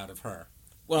wanted out of her.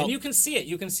 Well, and you can see it.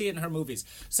 You can see it in her movies.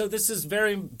 So this is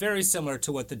very, very similar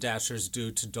to what the Dashers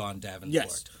do to Dawn Davenport.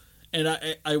 Yes. And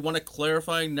I want to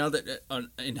clarify now that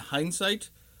in hindsight,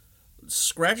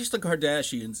 scratch the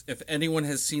Kardashians, if anyone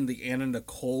has seen the Anna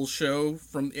Nicole show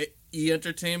from E!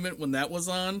 Entertainment when that was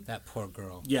on. That poor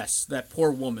girl. Yes, that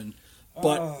poor woman.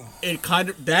 But it kind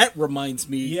of, that reminds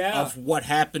me of what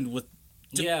happened with...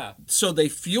 So they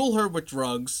fuel her with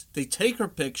drugs, they take her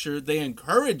picture, they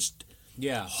encouraged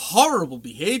horrible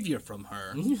behavior from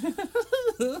her.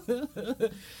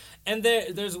 And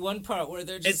there's one part where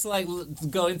they're just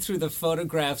going through the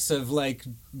photographs of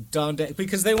Dawn,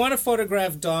 because they want to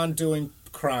photograph Dawn doing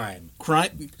crime.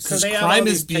 Because crime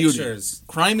is beauty. Pictures.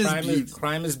 Crime is beauty.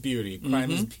 Crime is beauty.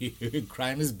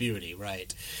 Crime is beauty.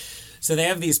 Right. So they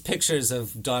have these pictures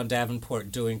of Dawn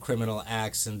Davenport doing criminal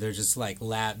acts, and they're just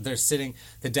they're sitting.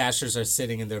 The Dashers are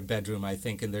sitting in their bedroom, I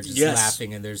think, and they're just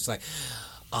laughing, and they're just like,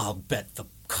 "I'll bet the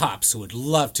cops would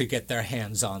love to get their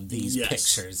hands on these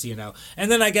pictures,"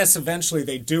 And then I guess eventually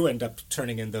they do end up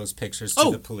turning in those pictures to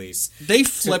the police. They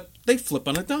flip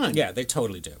on a dime. Yeah, they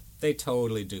totally do. They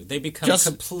totally do. They become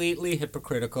completely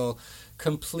hypocritical,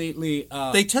 completely...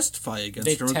 they testify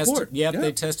against her in court. Yep,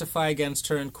 they testify against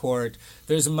her in court.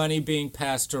 There's money being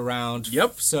passed around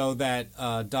so that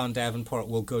Dawn Davenport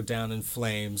will go down in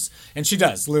flames. And she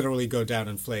does literally go down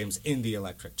in flames in the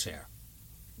electric chair.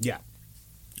 Yeah.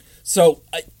 So,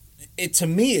 to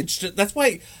me, it's just, that's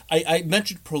why I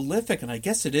mentioned prolific, and I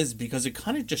guess it is because it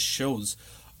kind of just shows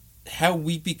how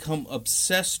we become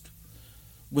obsessed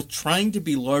with trying to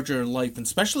be larger in life, and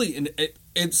especially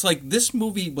it's like this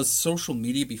movie was social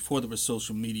media before there was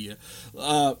social media.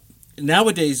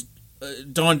 Nowadays,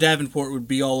 Dawn Davenport would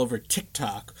be all over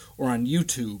TikTok or on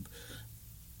YouTube,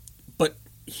 but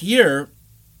here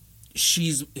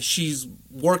she's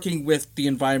working with the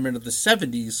environment of the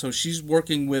 70s, so she's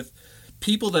working with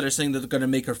people that are saying that they're going to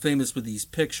make her famous with these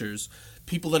pictures,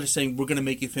 people that are saying we're going to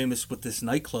make you famous with this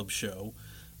nightclub show.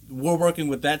 We're working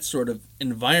with that sort of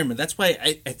environment. That's why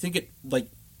I think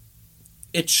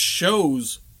it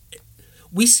shows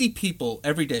We see people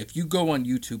every day. If you go on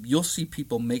YouTube, you'll see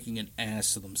people making an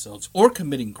ass of themselves or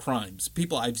committing crimes.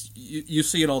 You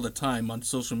see it all the time on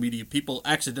social media. People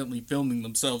accidentally filming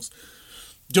themselves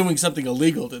doing something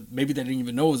illegal that maybe they didn't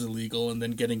even know was illegal and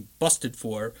then getting busted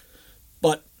for.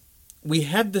 But we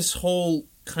have this whole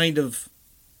kind of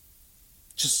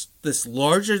just this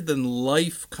larger than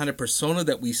life kind of persona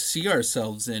that we see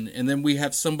ourselves in, and then we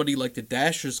have somebody like the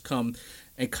Dashers come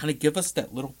and kind of give us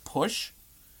that little push,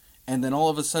 and then all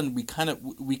of a sudden we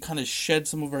kind of shed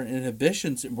some of our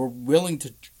inhibitions and we're willing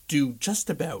to do just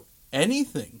about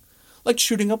anything, like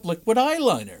shooting up liquid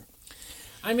eyeliner.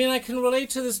 I mean, I can relate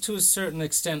to this to a certain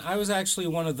extent. I was actually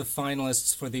one of the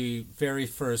finalists for the very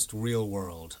first Real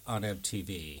World on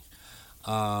MTV.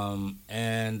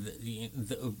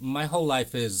 My whole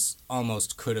life is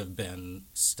almost could have been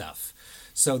stuff.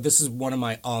 So this is one of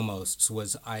my almosts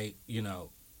was I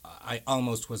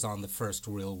almost was on the first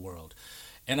Real World.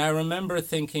 And I remember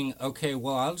thinking, okay,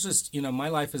 well, I'll just, my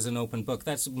life is an open book.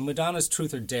 That's Madonna's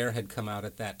Truth or Dare had come out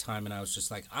at that time. And I was just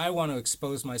like, I want to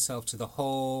expose myself to the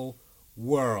whole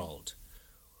world.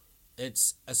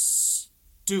 It's a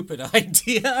stupid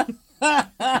idea. And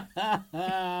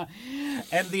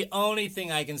the only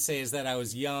thing I can say is that I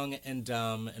was young and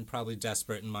dumb and probably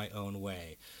desperate in my own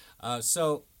way.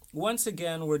 So once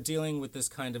again, we're dealing with this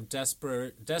kind of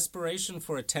desperation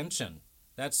for attention.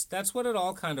 That's what it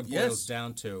all kind of boils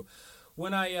down to.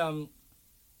 When I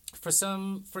for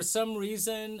some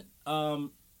reason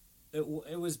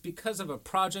it was because of a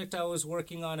project I was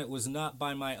working on. It was not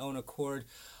by my own accord.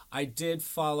 I did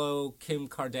follow Kim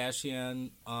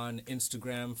Kardashian on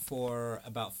Instagram for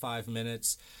about 5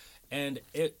 minutes, and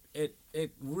it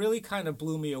really kind of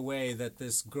blew me away that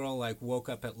this girl woke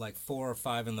up at 4 or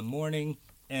 5 in the morning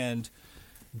and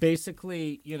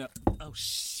basically,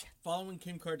 following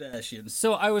Kim Kardashian.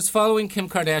 So I was following Kim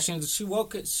Kardashian.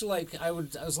 I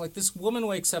was like, this woman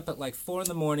wakes up at 4 in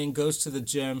the morning, goes to the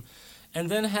gym, and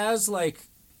then has 3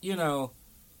 or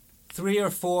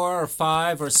 4 or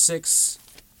 5 or 6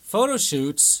 photo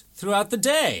shoots throughout the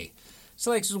day.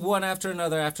 So just one after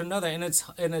another, and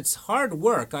it's hard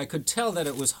work. I could tell that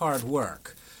it was hard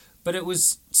work, but it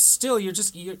was still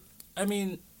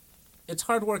it's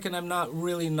hard work, and I'm not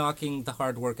really knocking the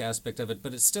hard work aspect of it,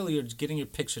 but it's still you're getting your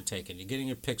picture taken. You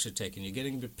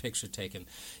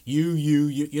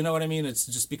know what I mean? It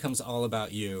just becomes all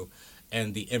about you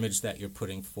and the image that you're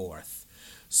putting forth.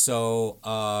 So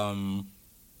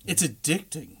it's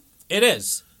addicting. It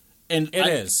is. And it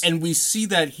is. And we see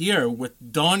that here with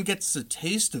Dawn gets a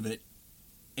taste of it,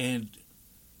 and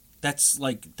that's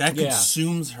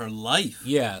consumes her life.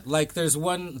 Yeah, there's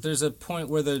a point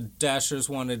where the Dashers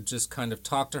want to just kind of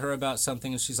talk to her about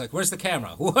something, and she's like, "Where's the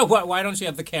camera? Why don't you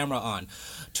have the camera on?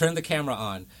 Turn the camera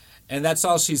on." And that's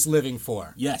all she's living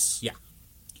for. Yes. Yeah.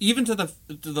 Even to the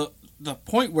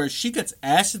point where she gets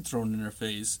acid thrown in her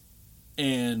face,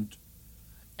 and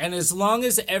as long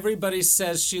as everybody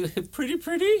says she pretty,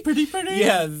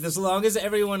 yeah, as long as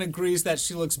everyone agrees that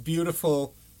she looks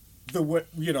beautiful,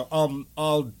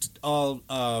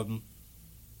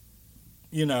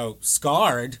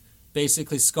 scarred,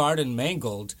 basically scarred and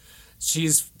mangled,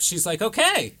 she's like,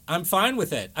 okay, I'm fine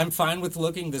with it. I'm fine with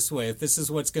looking this way. If this is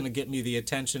what's going to get me the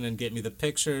attention and get me the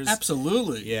pictures.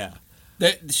 Absolutely. Yeah.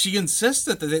 She insists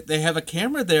that they have a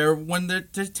camera there when they're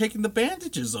taking the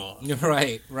bandages off.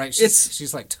 Right.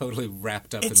 She's totally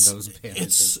wrapped up in those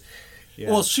bandages.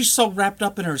 Yeah. Well, she's so wrapped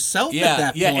up in herself at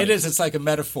that point. Yeah, it is. It's like a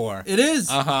metaphor. It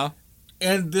is. Uh-huh.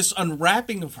 And this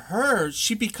unwrapping of her,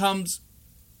 she becomes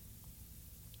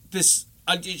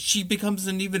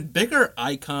an even bigger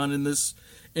icon in this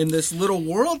little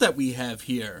world that we have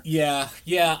here. Yeah.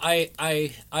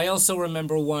 I also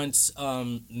remember once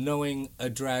knowing a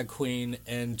drag queen,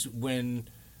 and when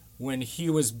he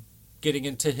was getting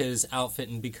into his outfit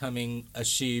and becoming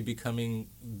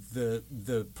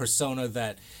the persona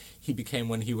that he became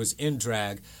when he was in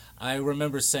drag, I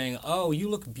remember saying, "Oh, you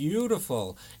look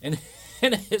beautiful," and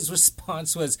his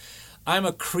response was, "I'm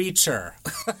a creature."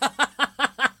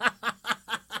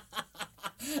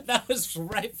 That was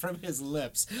right from his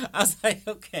lips. I was like,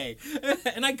 okay,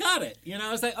 and I got it.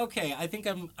 I was like, okay, I think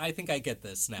I get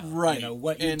this now. Right.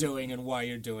 What you're doing and why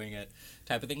you're doing it,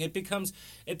 type of thing. It becomes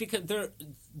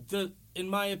in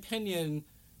my opinion,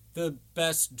 the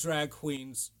best drag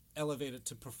queens elevate it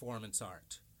to performance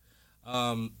art,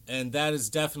 and that is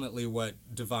definitely what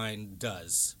Divine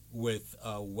does with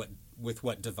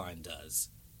what Divine does.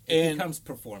 It becomes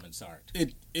performance art.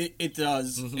 It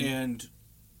does, mm-hmm. And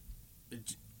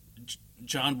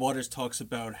John Waters talks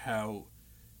about how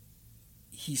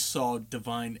he saw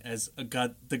Divine as the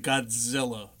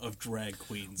Godzilla of drag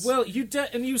queens. Well,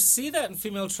 and you see that in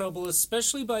Female Trouble,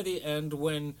 especially by the end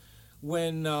when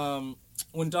Dawn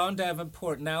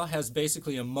Davenport now has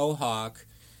basically a mohawk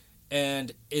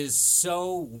and is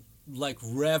so like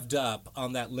revved up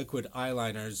on that liquid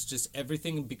eyeliner. It's just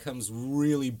everything becomes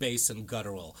really bass and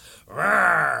guttural.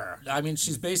 I mean,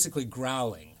 she's basically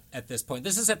growling at this point.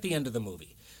 This is at the end of the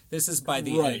movie. This is by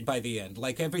the end.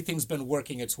 Like everything's been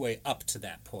working its way up to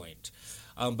that point.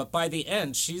 But by the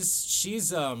end,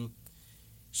 she's a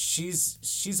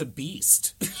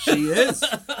beast. She is.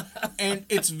 And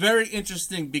it's very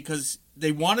interesting because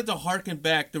they wanted to harken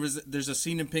back. There's a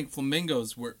scene in Pink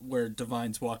Flamingos where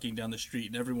Divine's walking down the street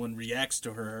and everyone reacts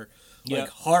to her like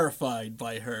horrified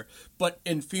by her. But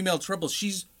in Female Trouble,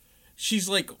 she's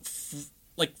like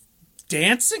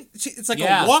dancing. It's like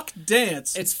a walk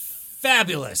dance. It's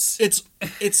fabulous. It's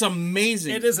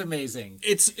amazing. It is amazing.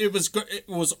 It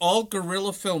was all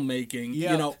guerrilla filmmaking.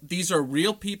 Yeah. You know, these are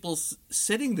real people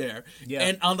sitting there. Yeah.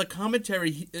 And on the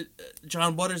commentary,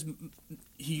 John Waters,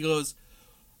 he goes,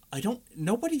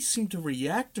 nobody seemed to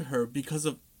react to her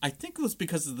I think it was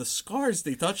because of the scars.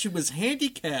 They thought she was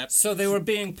handicapped. So they were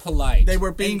being polite.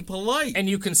 Polite. And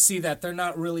you can see that they're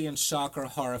not really in shock or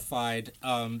horrified.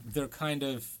 They're kind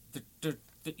of...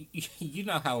 you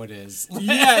know how it is.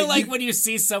 Yeah, when you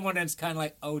see someone and it's kind of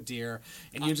like, oh dear,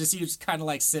 and you just kind of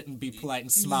like sit and be polite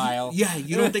and smile. Yeah,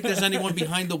 you don't think there's anyone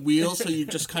behind the wheel, so you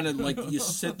just kind of like you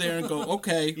sit there and go,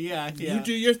 okay, you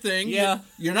do your thing. Yeah,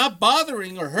 you're not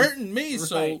bothering or hurting me,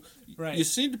 so right. You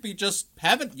seem to be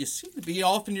you seem to be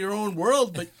off in your own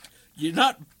world, but you're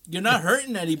not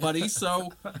hurting anybody,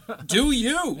 so do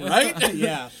you, right?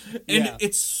 Yeah, and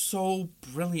it's so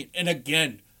brilliant. And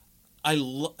again, I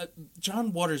love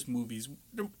John Waters movies.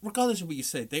 Regardless of what you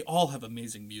say, they all have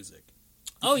amazing music.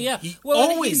 Oh yeah.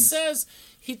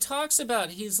 He talks about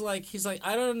he's like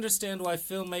I don't understand why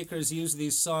filmmakers use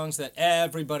these songs that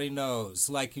everybody knows.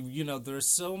 Like, you know, there's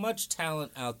so much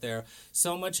talent out there,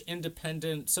 so many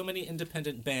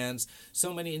independent bands,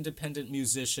 so many independent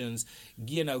musicians.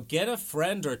 You know, get a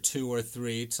friend or two or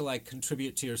three to like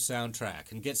contribute to your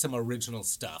soundtrack and get some original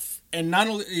stuff. And not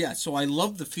only so I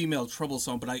love the Female Trouble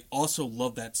song, but I also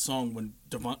love that song when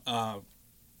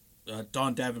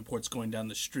Dawn Davenport's going down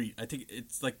the street. I think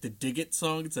it's like the Dig It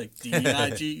song. It's like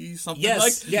D-I-G-E, something yes,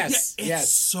 like yes, yeah, yes.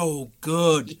 It's so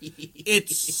good.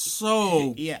 It's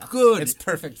so good. It's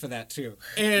perfect for that, too.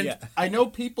 And I know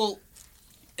people...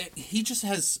 He just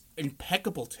has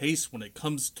impeccable taste when it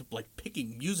comes to like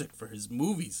picking music for his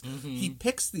movies. Mm-hmm. He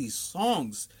picks these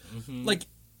songs. Mm-hmm. Like...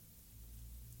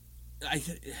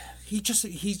 He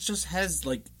just has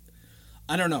like...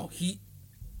 I don't know.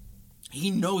 He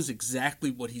knows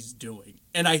exactly what he's doing.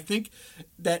 And I think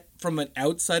that from an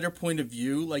outsider point of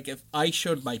view, like if I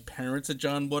showed my parents a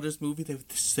John Waters movie, they would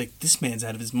say, this man's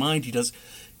out of his mind. He just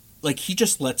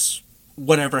lets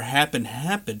whatever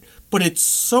happen. But it's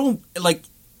so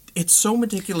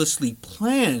meticulously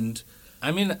planned.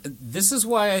 I mean, this is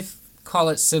why I call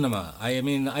it cinema. I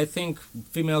mean, I think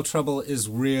Female Trouble is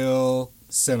real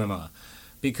cinema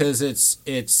because it's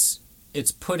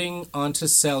putting onto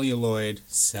celluloid.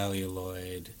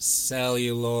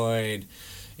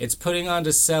 It's putting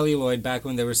onto celluloid back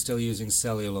when they were still using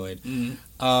celluloid.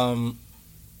 Mm-hmm.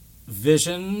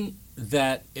 Vision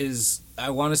that is, I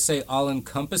want to say,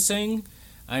 all-encompassing.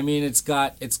 I mean, it's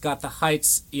got the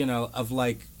heights, you know, of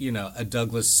like, you know, a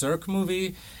Douglas Sirk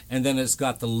movie, and then it's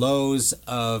got the lows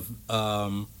of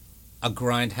a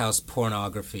grindhouse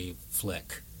pornography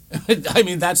flick. I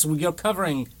mean, you're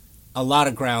covering a lot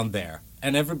of ground there,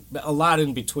 and a lot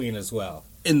in between as well.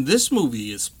 And this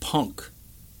movie is punk.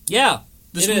 Yeah,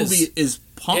 this movie is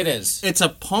punk. It is. It's a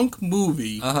punk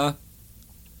movie. Uh-huh.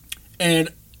 And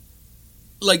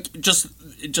like just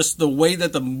the way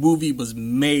that the movie was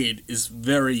made is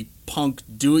very punk,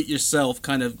 do-it-yourself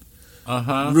kind of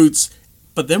roots.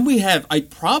 But then we have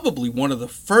probably one of the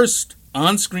first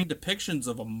on-screen depictions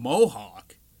of a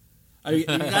mohawk. You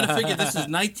got to figure this is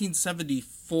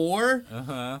 1974.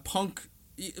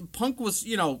 Punk was,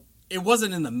 you know, it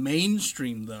wasn't in the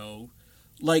mainstream though.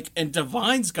 Like, and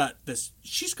Divine's got this.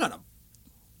 She's got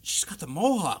the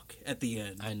mohawk at the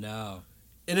end. I know,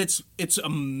 and it's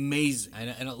amazing. I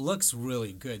know, and it looks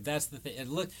really good. That's the thing. It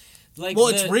looks like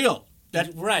it's real.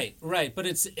 Right. But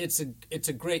it's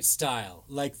a great style.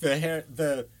 Like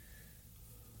the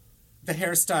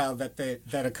hairstyle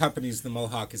that accompanies the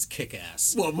mohawk is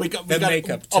kick-ass. Well, we got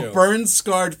makeup a too. burn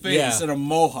scarred face and a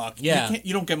mohawk. Yeah,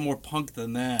 you don't get more punk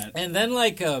than that. And then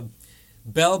like a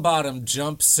bell-bottom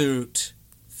jumpsuit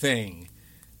thing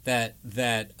that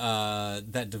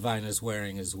Divine is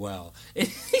wearing as well.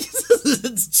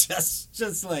 It's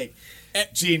just like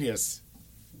genius.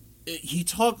 He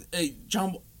talked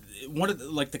John. One of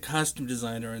the costume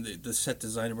designer and the set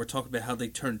designer were talking about how they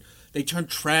turn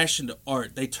trash into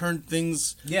art. They turn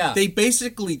things. Yeah. They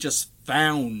basically just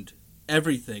found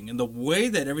everything and the way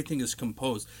that everything is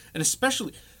composed, and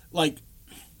especially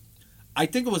I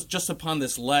think it was just upon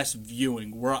this last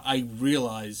viewing where I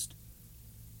realized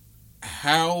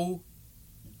how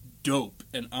dope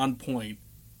and on point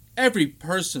every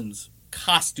person's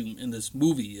costume in this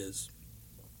movie is.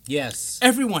 Yes.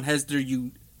 Everyone has their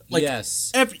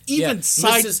yes.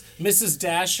 Mrs.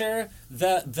 Dasher,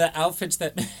 the outfits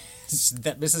that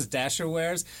that Mrs. Dasher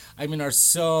wears, I mean, are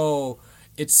so.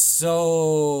 It's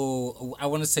so, I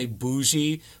want to say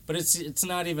bougie, but it's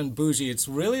not even bougie. It's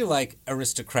really like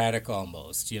aristocratic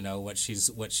almost, what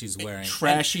she's wearing.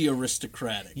 Trashy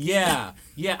aristocratic. Yeah.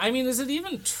 I mean, is it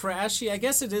even trashy? I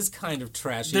guess it is kind of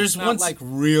trashy. It's not like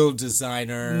real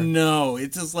designer. No,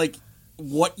 it's just like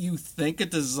what you think a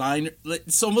designer.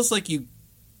 It's almost like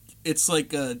it's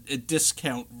like a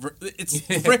discount.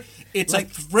 It's like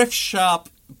thrift shop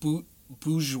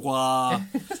bourgeois.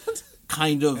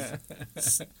 Kind of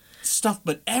stuff,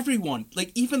 but everyone,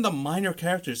 even the minor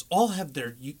characters, all have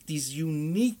these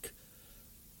unique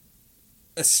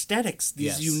aesthetics,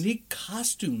 these unique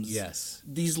costumes,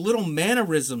 these little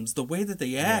mannerisms, the way that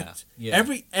they act.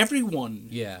 Everyone.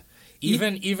 Yeah.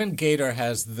 Even Gator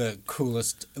has the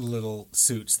coolest little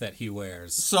suits that he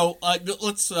wears. So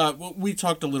let's. We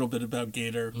talked a little bit about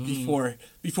Gator before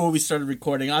we started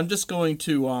recording. I'm just going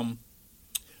to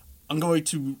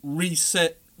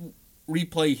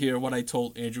replay here what I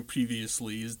told Andrew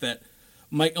previously, is that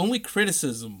my only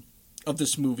criticism of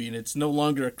this movie, and it's no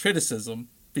longer a criticism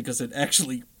because it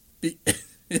actually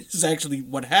is actually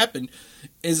what happened,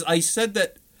 is I said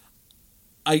that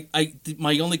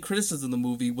my only criticism of the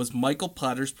movie was Michael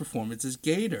Potter's performance as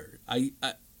Gator.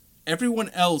 Everyone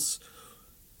else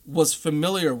was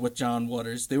familiar with John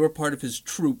Waters. They were part of his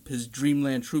troupe, his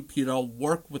Dreamland troupe. He had all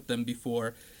worked with them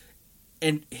before,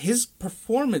 and his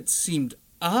performance seemed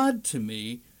odd to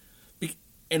me,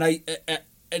 and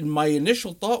my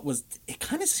initial thought was, it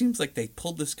kind of seems like they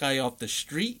pulled this guy off the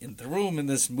street and threw him in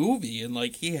this movie, and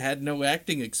he had no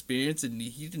acting experience, and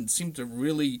he didn't seem to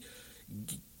really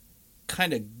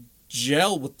kind of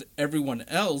gel with everyone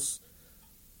else.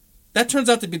 That turns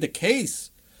out to be the case.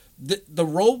 The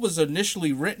role was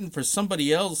initially written for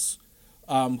somebody else,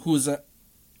 who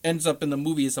ends up in the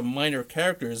movie as a minor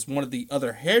character, as one of the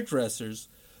other hairdressers.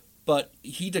 But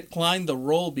he declined the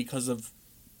role because of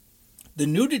the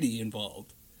nudity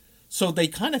involved. So they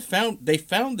kind of found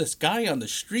this guy on the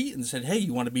street and said, "Hey,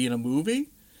 you want to be in a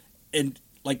movie?" And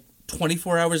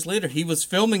 24 hours later, he was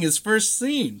filming his first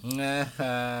scene.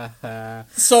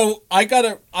 So I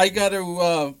gotta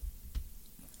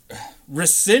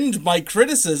rescind my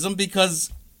criticism,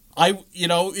 because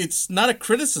it's not a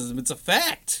criticism; it's a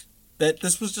fact that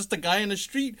this was just a guy on the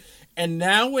street. And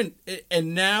now knowing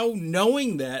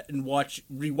that and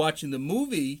rewatching the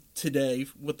movie today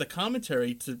with the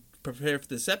commentary to prepare for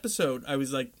this episode, I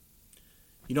was like,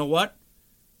 you know what?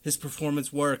 His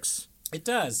performance works. It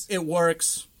does. It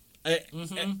works. I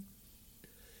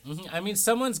mean,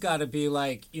 someone's got to be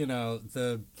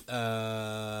the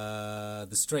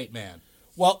straight man.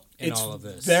 Well, in all of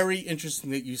this. It's very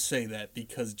interesting that you say that,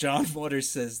 because John Waters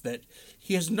says that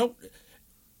he has no.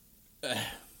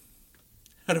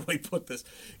 How do I put this?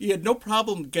 He had no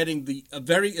problem getting the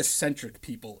very eccentric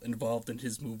people involved in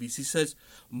his movies. He says,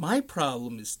 my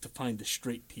problem is to find the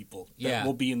straight people that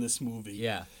will be in this movie.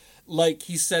 Yeah.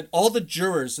 He said, all the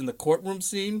jurors in the courtroom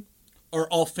scene are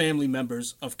all family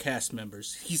members of cast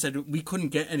members. He said, we couldn't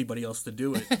get anybody else to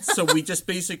do it. So we just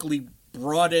basically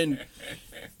brought in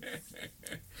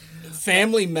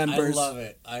family members.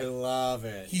 I love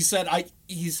it. He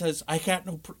says, I got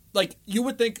no... you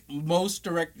would think most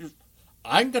directors...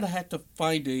 I'm going to have to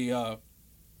find a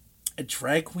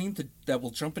drag queen that will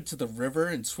jump into the river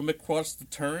and swim across the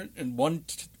torrent in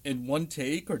one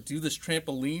take, or do this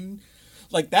trampoline.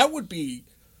 That would be,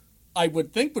 I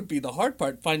would think, would be the hard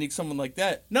part, finding someone like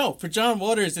that. No, for John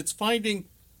Waters, it's finding,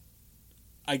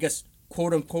 I guess,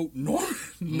 quote-unquote,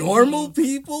 normal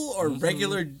people or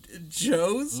regular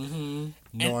Joes.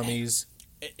 Normies.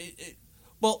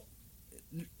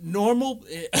 Normal,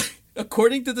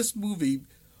 according to this movie...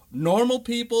 Normal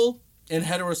people and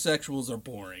heterosexuals are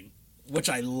boring, which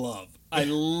I love. I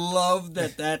love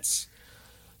that that's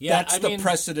the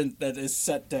precedent that is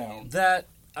set down. That,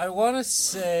 I want to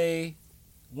say,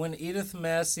 when Edith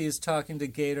Massey is talking to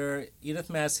Gator, Edith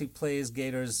Massey plays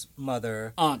Gator's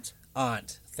mother. Aunt.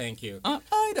 Aunt. Thank you. Aunt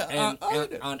Ida.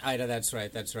 Aunt Ida. That's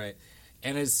right.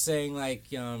 And is saying like,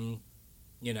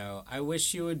 I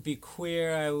wish you would be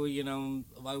queer. I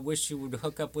wish you would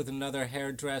hook up with another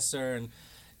hairdresser. And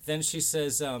then she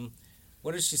says,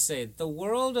 what does she say? The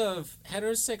world of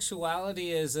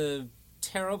heterosexuality is a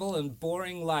terrible and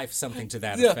boring life, something to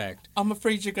that effect. I'm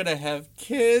afraid you're going to have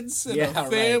kids and a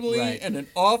family and an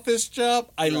office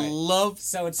job. I love...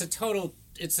 So it's a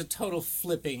total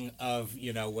flipping of,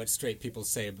 what straight people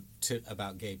say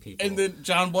about gay people. And then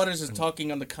John Waters is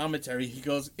talking on the commentary. He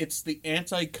goes, it's the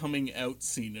anti-coming out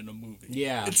scene in a movie.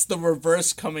 Yeah. It's the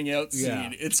reverse coming out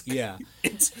scene. Yeah.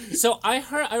 So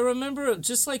I remember,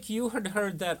 just like you had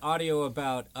heard that audio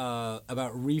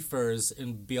about reefers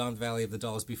in Beyond the Valley of the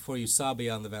Dolls before you saw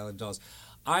Beyond the Valley of the Dolls,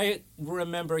 I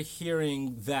remember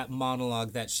hearing that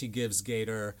monologue that she gives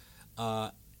Gator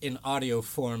in audio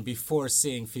form before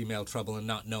seeing Female Trouble and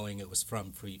not knowing it was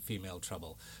from Female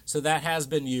Trouble. So that has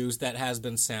been used, that has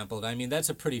been sampled. I mean, that's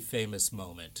a pretty famous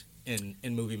moment in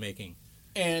movie making.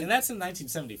 And that's in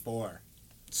 1974.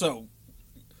 So,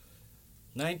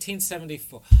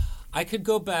 1974. I could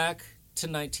go back to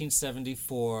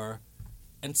 1974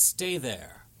 and stay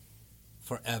there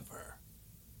forever.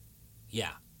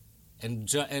 Yeah.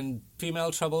 And Female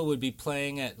Trouble would be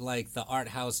playing at, like, the art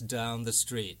house down the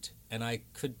street. And I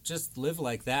could just live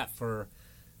like that for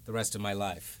the rest of my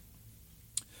life.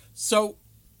 So,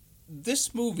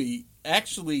 this movie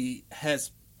actually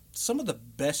has some of the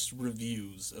best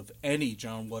reviews of any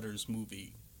John Waters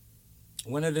movie.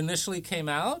 When it initially came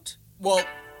out? Well...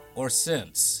 Or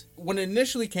since? When it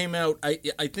initially came out,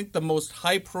 I think the most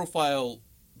high-profile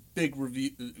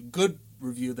good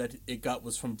review that it got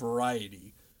was from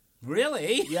Variety.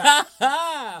 Really?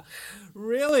 Yeah.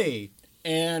 Really?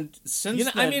 And since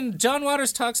then... I mean, John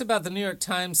Waters talks about the New York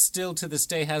Times still to this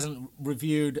day hasn't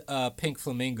reviewed Pink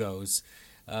Flamingos.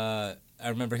 I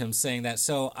remember him saying that.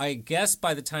 So I guess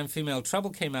by the time Female Trouble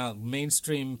came out,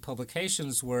 mainstream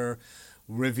publications were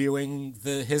reviewing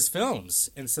his films.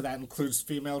 And so that includes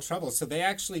Female Trouble. So they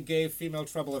actually gave Female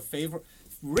Trouble a favor...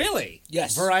 Really?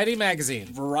 Yes. Variety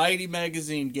magazine. Variety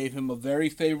magazine gave him a very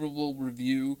favorable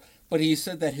review, but he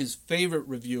said that his favorite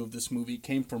review of this movie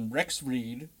came from Rex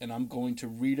Reed, and I'm going to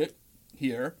read it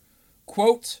here.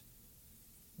 Quote,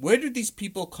 "Where did these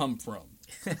people come from?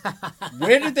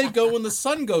 Where did they go when the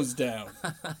sun goes down?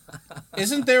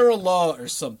 Isn't there a law or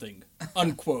something?"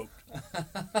 Unquote.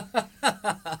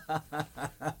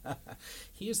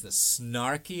 He is the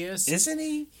snarkiest. Isn't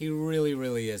he? He really,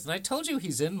 really is. And I told you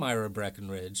he's in Myra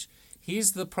Breckinridge.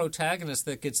 He's the protagonist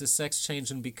that gets a sex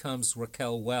change and becomes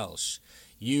Raquel Welch.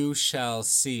 You shall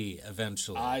see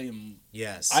eventually. I'm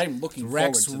looking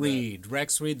forward to that.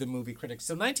 Rex Reed, the movie critic.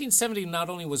 So 1970 not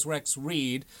only was Rex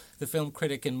Reed the film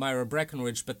critic in Myra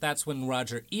Breckinridge, but that's when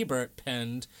Roger Ebert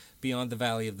penned Beyond the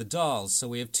Valley of the Dolls. So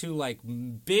we have two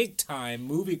big-time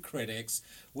movie critics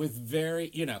with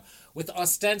very, with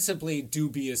ostensibly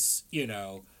dubious,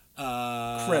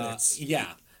 credits.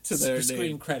 Yeah. To their screen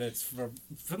name. Credits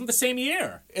from the same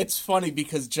year. It's funny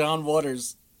because John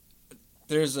Waters,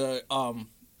 there's a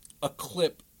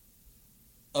clip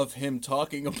of him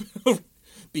talking about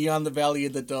Beyond the Valley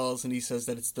of the Dolls, and he says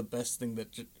that it's the best thing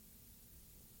that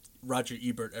Roger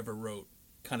Ebert ever wrote,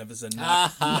 kind of as a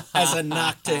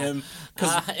knock to him.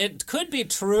 It could be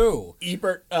true.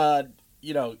 Ebert,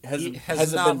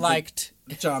 hasn't not been liked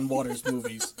John Waters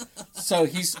movies, so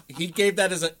he gave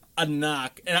that as a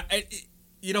knock, and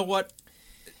you know what?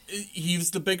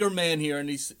 He's the bigger man here, and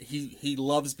he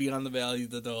loves Beyond the Valley of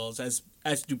the Dolls, as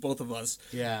do both of us.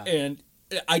 Yeah. And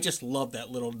I just love that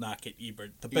little knock at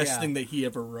Ebert. The best thing that he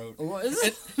ever wrote.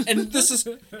 And this is,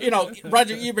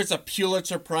 Roger Ebert's a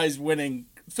Pulitzer Prize winning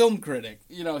film critic.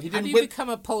 He didn't. How do you become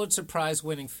a Pulitzer Prize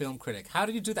winning film critic? How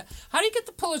do you do that? How do you get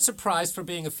the Pulitzer Prize for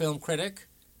being a film critic?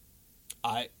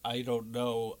 I don't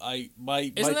know.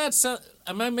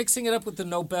 Am I mixing it up with the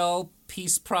Nobel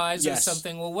Peace Prize or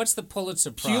something? Well, what's the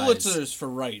Pulitzer Prize? Pulitzer's for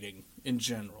writing in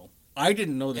general. I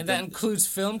didn't know that. And that includes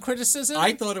film criticism?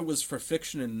 I thought it was for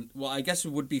fiction I guess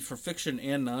it would be for fiction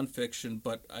and nonfiction,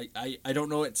 but I don't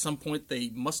know. At some point they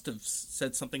must have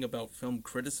said something about film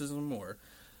criticism or...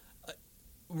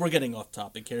 We're getting off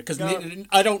topic here because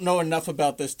I don't know enough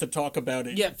about this to talk about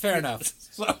it. Yeah, fair enough.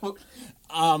 So,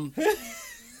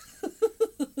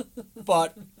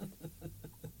 but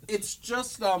it's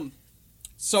just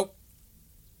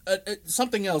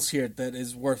something else here that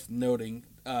is worth noting.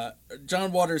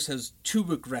 John Waters has two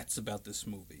regrets about this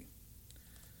movie.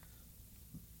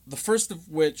 The first of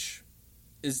which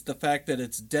is the fact that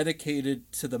it's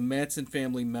dedicated to the Manson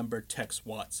family member Tex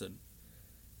Watson.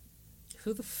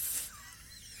 Who the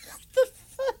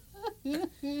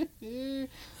He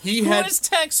Who had is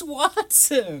Tex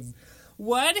Watson?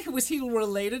 What? Was he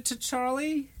related to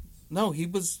Charlie? no. He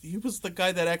was the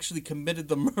guy that actually committed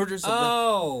the murders.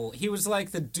 He was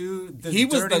like the dude, the he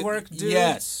was dirty the work dude.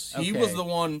 Yes, he was Okay. the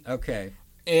one. Okay.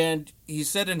 And he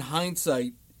said in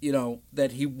hindsight,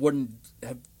 that he wouldn't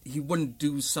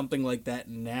do something like that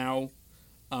now.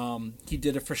 He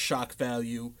did it for shock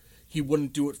value. He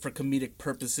wouldn't do it for comedic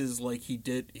purposes like he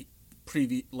did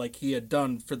like he had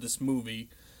done for this movie.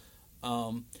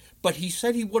 But he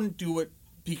said he wouldn't do it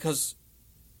because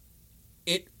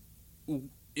it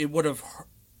would have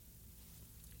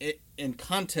in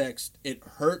context it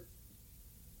hurt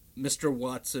Mr.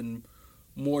 Watson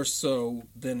more so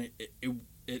than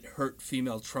it hurt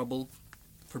Female Trouble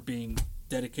for being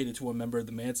dedicated to a member of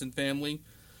the Manson family.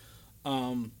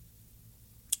 And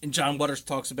John Waters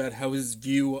talks about how his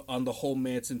view on the whole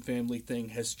Manson family thing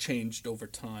has changed over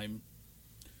time.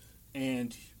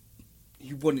 And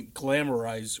he wouldn't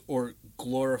glamorize or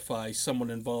glorify someone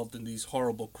involved in these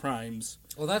horrible crimes.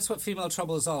 Well, that's what Female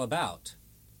Trouble is all about.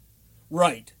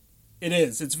 Right. It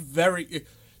is. It's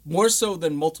more so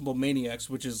than Multiple Maniacs,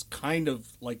 which is kind of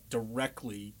like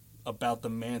directly about the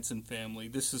Manson family.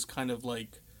 This is kind of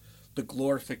like the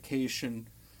glorification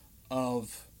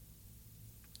of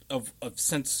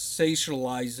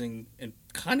sensationalizing and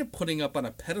kind of putting up on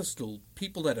a pedestal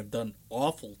people that have done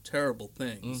awful, terrible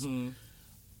things. Mm-hmm.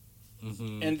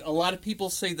 Mm-hmm. And a lot of people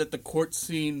say that the court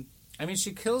scene... I mean,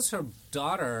 she kills her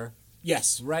daughter...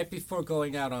 Yes. Right before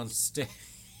going out on stage.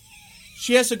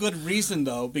 She has a good reason,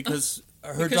 though, because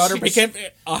her daughter became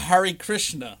a Hare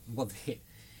Krishna. Well,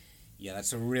 yeah,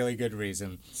 that's a really good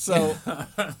reason. So...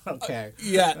 okay.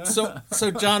 Yeah, so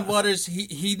John Waters,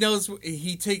 he knows...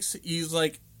 He's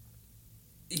like...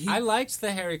 I liked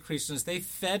the Hare Krishnas. They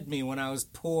fed me when I was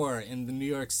poor in the New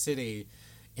York City,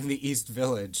 in the East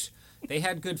Village. They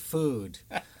had good food.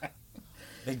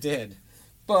 They did.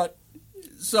 But,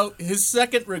 so his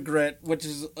second regret, which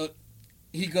is,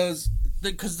 he goes,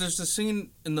 because there's a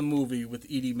scene in the movie with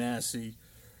Edie Massey,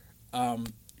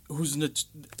 who's,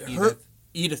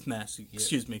 Edith Massey,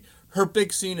 excuse me. Her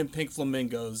big scene in Pink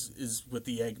Flamingos is with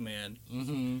the Eggman.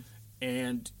 Mm-hmm.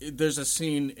 And there's a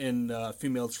scene in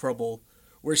Female Trouble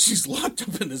where she's locked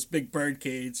up in this big bird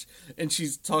cage, and she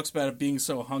talks about it being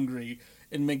so hungry,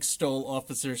 and Mink Stoll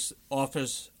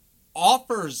offers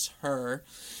her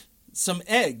some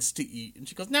eggs to eat, and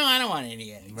she goes, "No, I don't want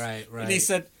any eggs." Right. And he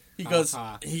said, he goes,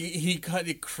 he kind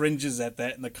of cringes at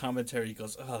that in the commentary. He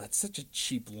goes, "Oh, that's such a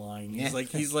cheap line."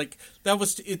 He's like,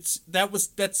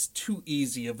 that's too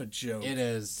easy of a joke. It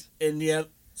is, and yet.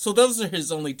 So those are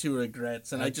his only two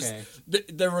regrets, and okay.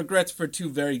 They're regrets for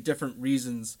two very different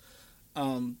reasons.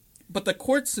 But the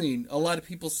court scene, a lot of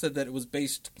people said that it was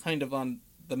based kind of on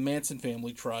the Manson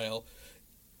family trial.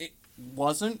 It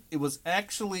wasn't. It was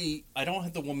actually, I don't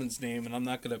have the woman's name, and I'm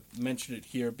not going to mention it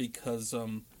here because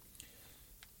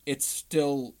it's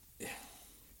still,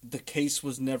 the case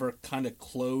was never kind of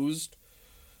closed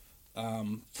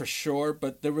for sure,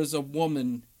 but there was a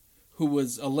woman who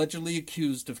was allegedly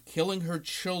accused of killing her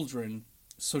children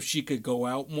so she could go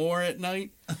out more at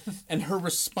night. And her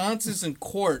responses in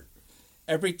court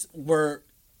were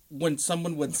when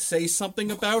someone would say something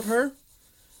about her,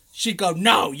 she'd go,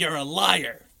 "No, you're a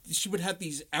liar." She would have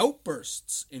these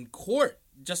outbursts in court,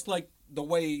 just like the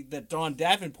way that Dawn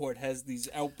Davenport has these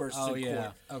outbursts in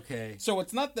court. Okay. So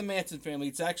it's not the Manson family,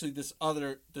 it's actually this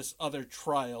other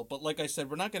trial. But like I said,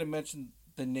 we're not going to mention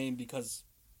the name because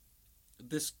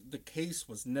the case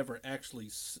was never actually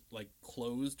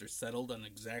closed or settled on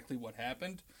exactly what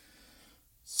happened.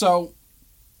 So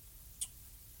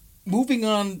moving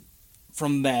on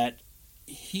from that,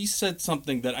 he said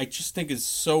something that I just think is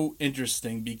so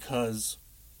interesting because,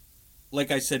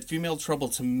 like I said, Female Trouble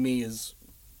to me is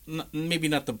maybe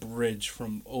not the bridge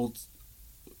from old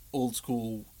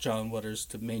school John Waters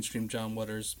to mainstream John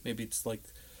Waters. Maybe it's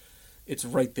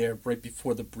right there, right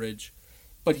before the bridge.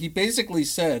 But he basically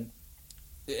said,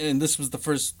 and this was the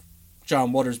first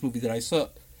John Waters movie that I saw,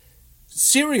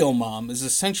 Serial Mom is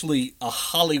essentially a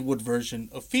Hollywood version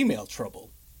of Female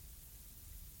Trouble.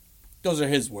 Those are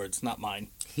his words, not mine.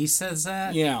 He says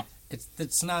that? Yeah.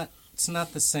 It's not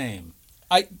the same.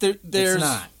 There's it's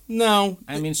not. No.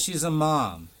 I mean, she's a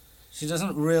mom. She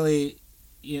doesn't really...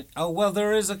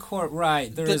 there is a court...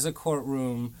 Right, there is a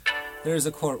courtroom. There is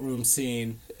a courtroom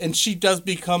scene. And she does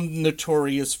become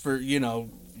notorious for...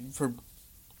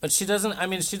 But she doesn't... I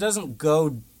mean, she doesn't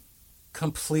go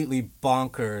completely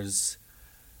bonkers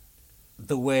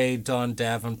the way Dawn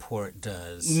Davenport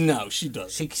does. No, she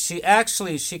doesn't. She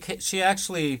actually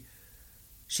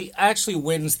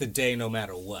wins the day no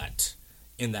matter what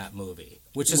in that movie,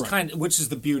 which is which is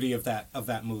the beauty of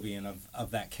that movie and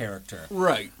of that character,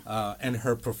 right? And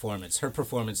her performance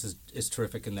is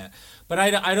terrific in that. But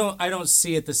I don't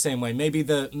see it the same way. Maybe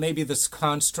this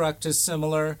construct is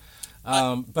similar,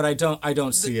 but I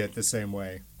don't see it the same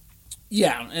way.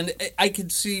 Yeah, and I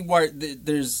could see why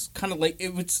there's kind of like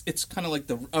it's kind of like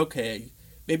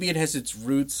maybe it has its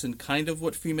roots in kind of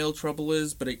what Female Trouble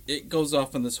is, but it goes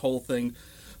off on this whole thing.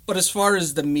 But as far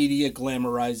as the media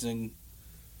glamorizing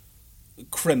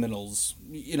criminals,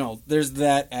 there's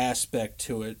that aspect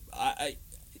to it.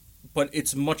 But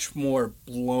it's much more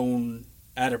blown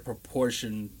out of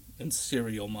proportion in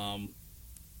Serial Mom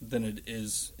than it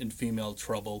is in Female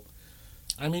Trouble.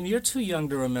 I mean, you're too young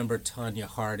to remember Tonya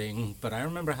Harding, but I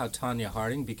remember how Tonya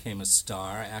Harding became a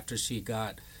star after she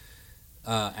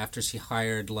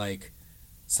hired like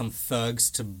some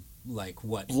thugs to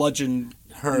bludgeon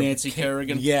her Nancy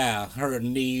Kerrigan. Yeah, her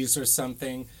knees or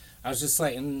something. I was just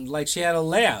like, and like she had a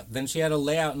layout. Then she had a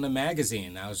layout in a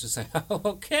magazine. I was just like, oh,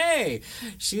 okay,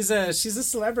 she's a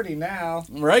celebrity now,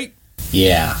 right?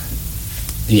 Yeah.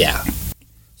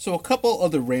 So a couple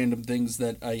other random things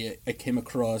that I came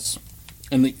across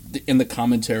in the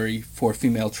commentary for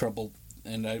Female Trouble,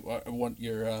 and I want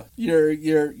your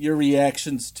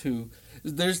reactions to.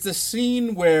 There's the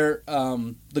scene where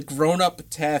the grown-up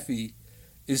Taffy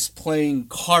is playing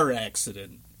Car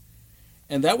Accident.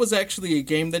 And that was actually a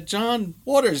game that John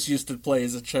Waters used to play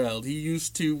as a child. He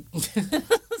used to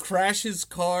crash his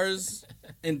cars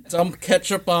and dump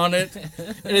ketchup on it.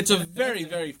 And it's a very,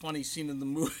 very funny scene in the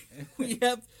movie.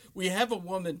 We have a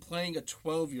woman playing a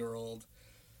 12-year-old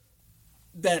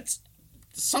that's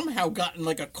somehow gotten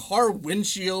like a car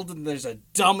windshield, and there's a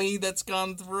dummy that's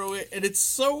gone through it, and it's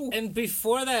so. And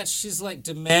before that, she's like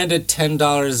demanded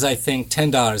 $10. I think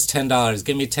 $10.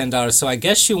 Give me $10. So I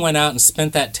guess she went out and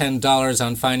spent that $10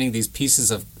 on finding these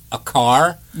pieces of a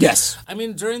car. Yes. I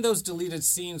mean, during those deleted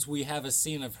scenes, we have a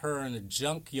scene of her in a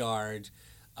junkyard,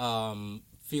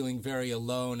 feeling very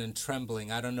alone and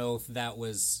trembling. I don't know if that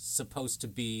was supposed to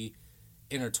be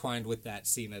intertwined with that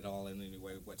scene at all in any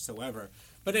way whatsoever.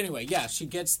 But anyway, yeah, she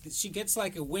gets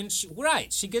like a windshield.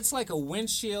 Right, she gets like a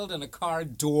windshield and a car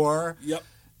door. Yep.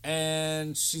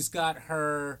 And she's got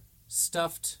her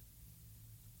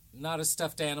not a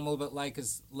stuffed animal, but like a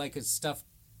stuffed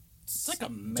it's like a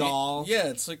doll. Yeah,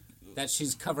 it's like that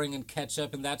she's covering in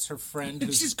ketchup, and that's her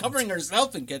friend. She's covering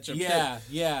herself in ketchup. Yeah,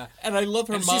 yeah. And I love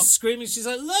her and mom. She's screaming. She's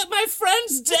like, "Look, my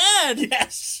friend's dead!"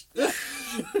 Yes.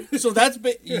 So that's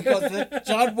because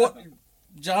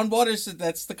John Waters said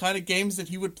that's the kind of games that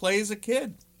he would play as a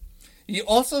kid. He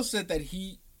also said that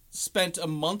he spent a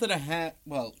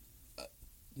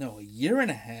year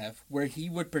and a half where he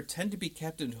would pretend to be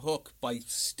Captain Hook by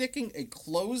sticking a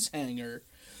clothes hanger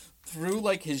through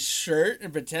like his shirt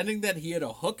and pretending that he had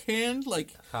a hook hand.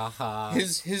 Like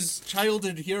his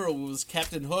childhood hero was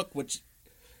Captain Hook, which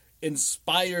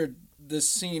inspired this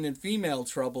scene in Female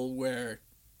Trouble where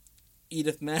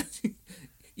Edith Matthews.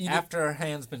 After her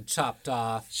hand's been chopped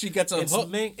off, she gets a hook.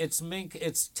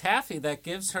 It's Taffy that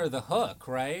gives her the hook,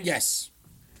 right? Yes.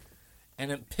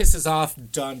 And it pisses off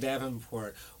Don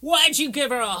Davenport. Why'd you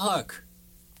give her a hook?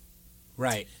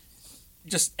 Right.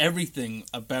 Just everything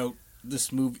about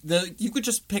this movie. You could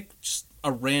just pick just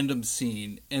a random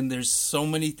scene, and there's so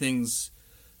many things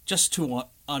just to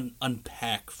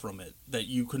unpack from it that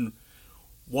you can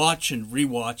watch and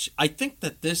rewatch. I think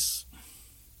that this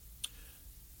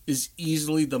is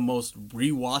easily the most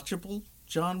rewatchable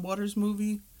John Waters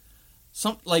movie.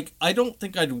 I don't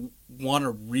think I'd want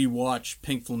to rewatch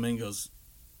Pink Flamingos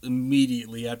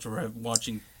immediately after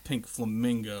watching Pink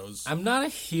Flamingos. I'm not a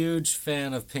huge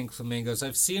fan of Pink Flamingos.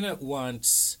 I've seen it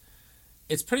once.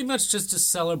 It's pretty much just a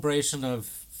celebration of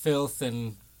filth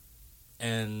and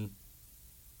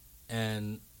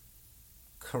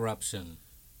corruption,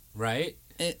 right?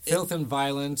 Filth and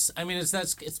violence. I mean, it's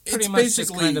pretty much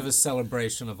just kind of a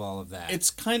celebration of all of that. It's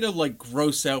kind of like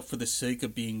gross out for the sake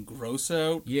of being gross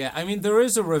out. Yeah, I mean, there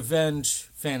is a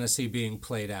revenge fantasy being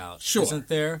played out, sure. Isn't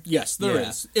there? Yes, there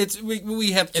is.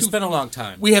 We have. It's been a long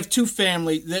time. We have two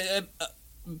families.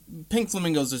 Pink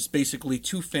Flamingos is basically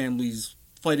two families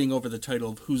fighting over the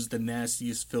title of who's the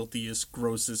nastiest, filthiest,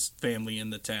 grossest family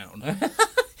in the town.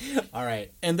 All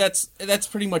right, and that's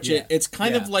pretty much it. It's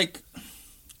kind of like.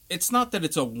 It's not that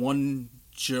it's a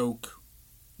one-joke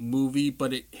movie,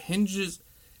 but it hinges...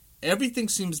 Everything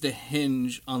seems to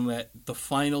hinge on the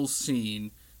final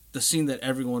scene, the scene that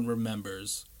everyone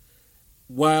remembers.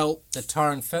 While... The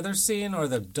tar and feather scene or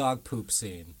the dog poop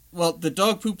scene? Well, the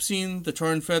dog poop scene, the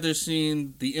tar and feather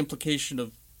scene, the implication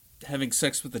of having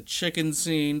sex with a chicken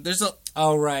scene. There's a...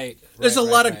 Oh, right. There's a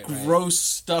lot of gross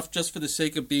stuff just for the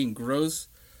sake of being gross.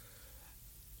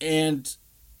 And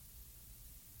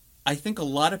I think a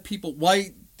lot of people,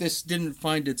 why this didn't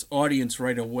find its audience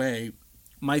right away,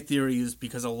 my theory is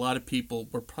because a lot of people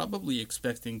were probably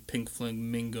expecting Pink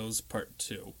Flamingos Part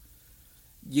 2.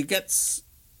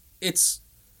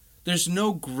 There's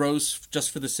no gross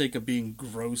just for the sake of being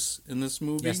gross in this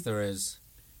movie. Yes, there is.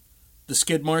 The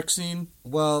skid mark scene?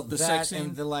 Well, the that sex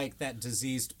scene? and that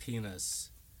diseased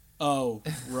penis. Oh,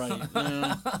 right.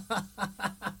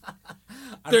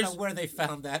 I don't know where they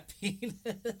found that penis.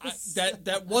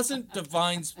 That wasn't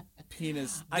Divine's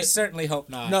penis. I certainly hope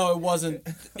not. No, it wasn't.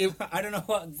 I don't know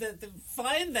what.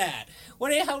 Find that.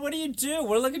 What do you do?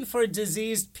 We're looking for a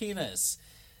diseased penis.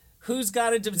 Who's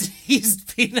got a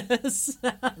diseased penis?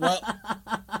 Well,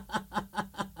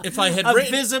 if I had a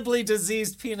visibly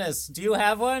diseased penis. Do you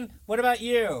have one? What about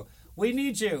you? We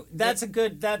need you. That's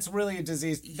a really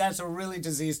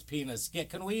diseased penis. Yeah,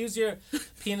 can we use your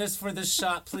penis for this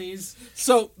shot, please?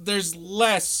 So there's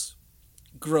less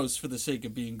gross for the sake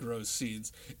of being gross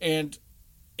scenes. And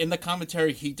in the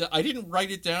commentary, I didn't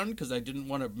write it down because I didn't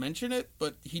want to mention it,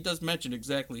 but he does mention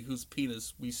exactly whose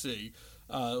penis we see.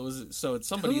 It's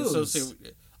somebody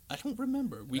associated. I don't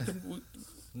remember.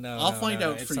 I'll find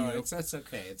out for you. It's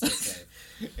okay. It's okay.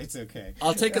 It's okay.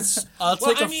 I'll take a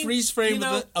freeze frame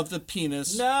of the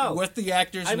penis with the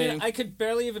actor's name. I could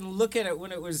barely even look at it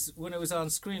when it was on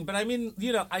screen. But I mean,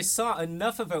 I saw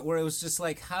enough of it where it was just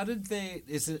like,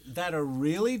 is it that a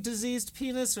really diseased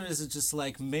penis, or is it just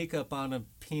like makeup on a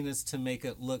penis to make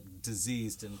it look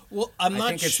diseased? And I'm not sure. I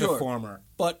think it's the former.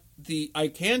 But I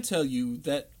can tell you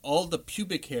that all the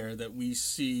pubic hair that we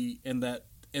see in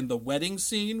the wedding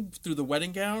scene through the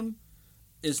wedding gown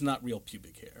is not real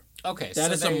pubic hair. Okay,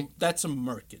 that's a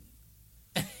merkin.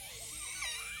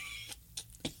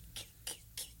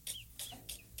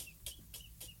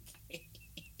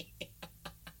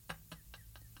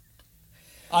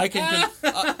 I can.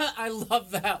 I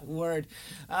love that word.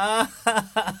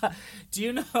 Do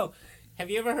you know? Have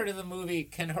you ever heard of the movie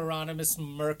Can Hieronymus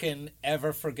Merkin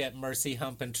Ever Forget Mercy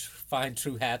Hump and Find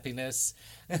True Happiness?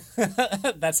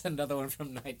 That's another one from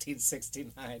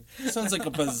 1969. Sounds like a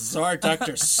bizarre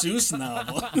Dr. Seuss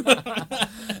novel.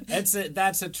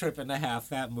 That's a trip and a half,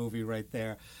 that movie right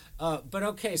there. But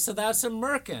okay, so that's a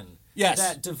merkin. Yes.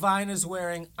 That Divine is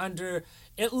wearing under.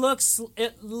 It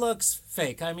looks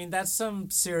fake. I mean, that's some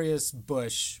serious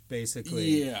bush,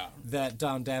 basically. Yeah. That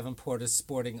Dawn Davenport is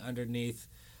sporting underneath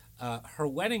her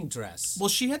wedding dress. Well,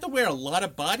 she had to wear a lot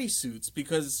of bodysuits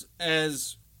because,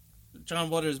 as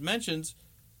John Waters mentions,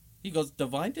 he goes,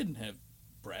 Divine didn't have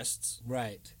breasts.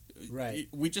 Right.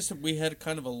 We had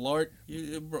kind of a large,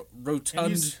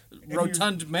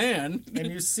 rotund man.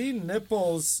 And you see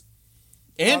nipples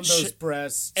on those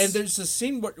breasts. And there's a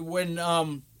scene when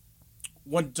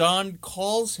Dawn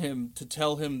calls him to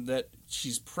tell him that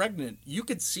she's pregnant, you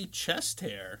could see chest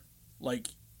hair, like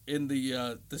in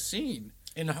the scene.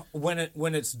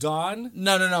 When it's Dawn?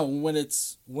 No. When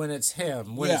it's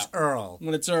him. It's Earl.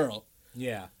 When it's Earl.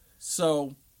 Yeah.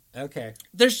 So. Okay.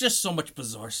 There's just so much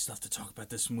bizarre stuff to talk about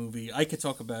this movie. I could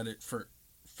talk about it for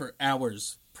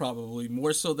hours, probably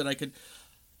more so than I could.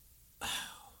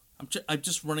 I'm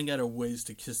just running out of ways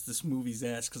to kiss this movie's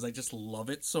ass because I just love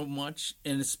it so much,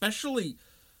 and especially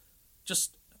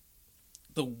just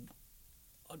the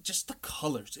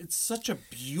colors. It's such a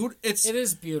beautiful. It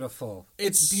is beautiful.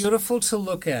 It's beautiful to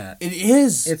look at. It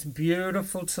is. It's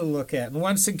beautiful to look at. And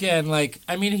once again,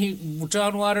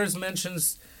 John Waters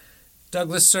mentions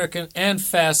Douglas Sirkin and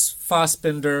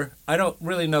Fassbinder. I don't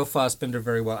really know Fassbinder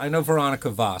very well. I know Veronica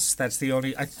Voss. I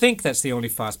think that's the only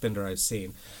Fassbinder I've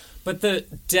seen. But the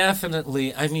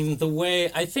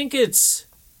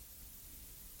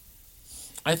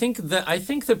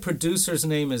producer's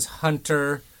name is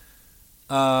Hunter.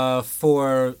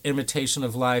 For Imitation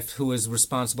of Life, who is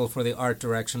responsible for the art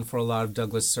direction for a lot of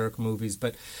Douglas Sirk movies.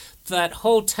 But that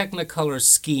whole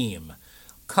Technicolor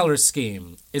color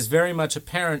scheme, is very much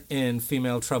apparent in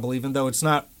Female Trouble, even though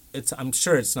I'm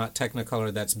sure it's not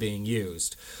Technicolor that's being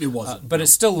used. It wasn't. But no. It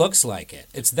still looks like it.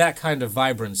 It's that kind of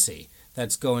vibrancy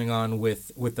that's going on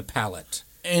with the palette.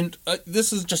 And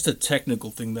this is just a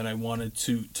technical thing that I wanted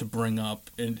to bring up,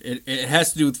 and it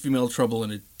has to do with Female Trouble,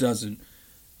 and it doesn't.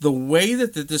 The way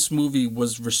that this movie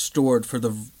was restored for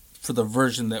the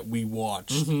version that we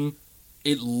watched,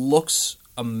 it looks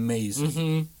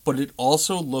amazing, but it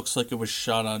also looks like it was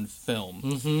shot on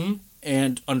film.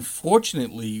 And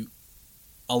unfortunately,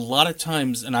 a lot of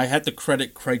times, and I had to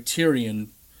credit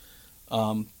Criterion,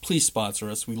 please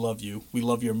sponsor us. We love you. We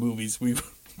love your movies. We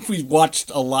watched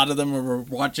a lot of them, and we're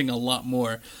watching a lot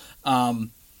more.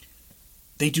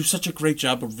 They do such a great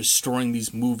job of restoring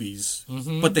these movies,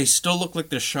 but they still look like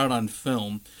they're shot on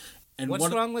film. And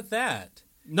what's wrong with that?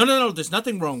 No. There's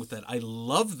nothing wrong with that. I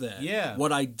love that. Yeah.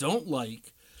 What I don't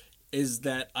like is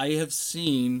that I have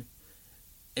seen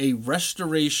a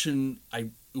restoration.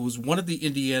 It was one of the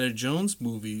Indiana Jones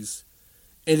movies,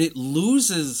 and it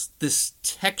loses this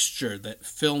texture that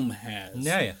film has.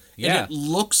 Yeah. And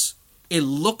it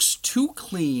looks too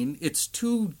clean. It's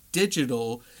too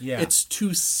digital. Yeah. It's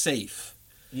too safe.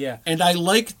 Yeah. And I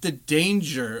like the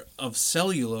danger of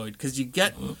celluloid because you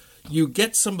get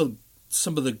some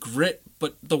of the grit,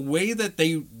 but the way that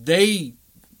they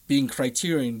being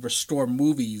Criterion restore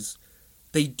movies,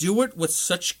 they do it with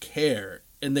such care,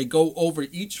 and they go over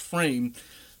each frame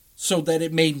so that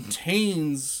it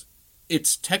maintains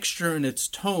its texture and its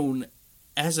tone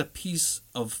as a piece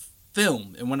of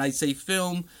film. And when I say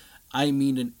film, I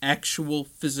mean an actual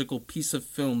physical piece of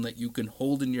film that you can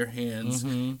hold in your hands,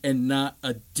 and not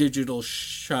a digital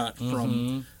shot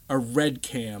from a red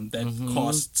cam that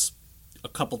costs a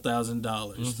couple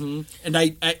 $1,000. And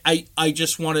I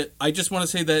just want to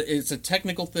say that it's a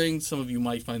technical thing. Some of you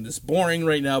might find this boring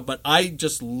right now, but I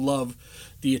just love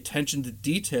the attention to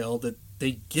detail that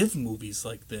they give movies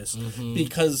like this,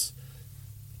 because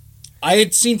I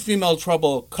had seen Female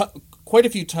Trouble quite a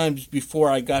few times before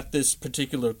I got this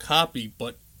particular copy,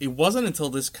 but it wasn't until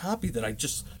this copy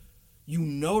that you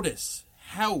notice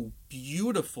how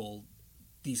beautiful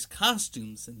these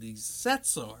costumes and these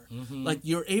sets are. Like,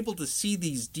 you're able to see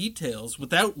these details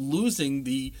without losing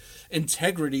the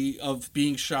integrity of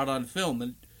being shot on film.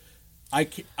 And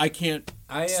I can't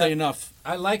say enough.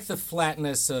 I like the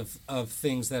flatness of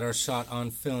things that are shot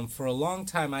on film. For a long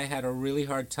time, I had a really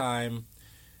hard time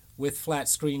with flat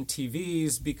screen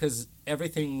TVs because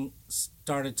everything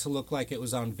started to look like it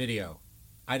was on video.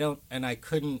 I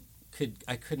couldn't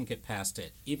get past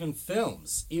it. Even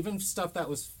films, even stuff that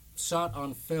was shot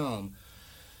on film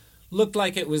looked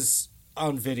like it was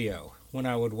on video when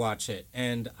I would watch it.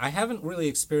 And I haven't really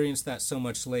experienced that so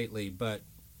much lately, but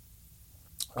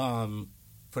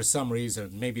for some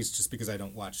reason, maybe it's just because I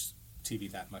don't watch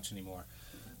TV that much anymore.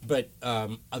 But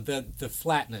the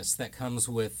flatness that comes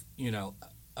with,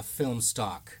 a film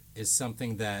stock is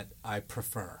something that I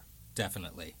prefer,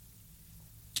 definitely.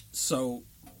 So,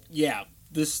 yeah,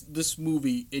 this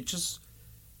movie, it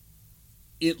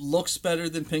looks better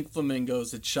than Pink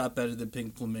Flamingos. It's shot better than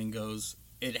Pink Flamingos.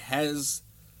 It has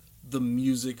the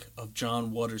music of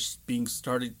John Waters being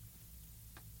started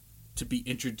to be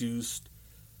introduced.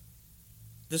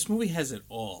 This movie has it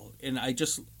all. And I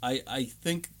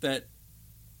think that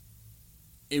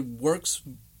it works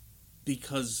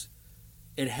because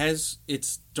it has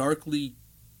its darkly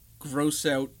gross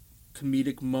out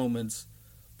comedic moments,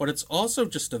 but it's also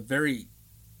just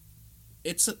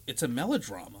it's a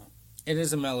melodrama. It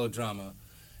is a melodrama.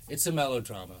 It's a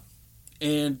melodrama.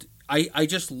 And I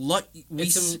just love...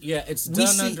 It's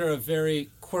done under a very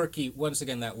quirky, once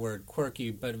again that word,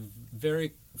 quirky, but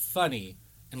very funny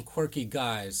and quirky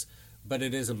guys, but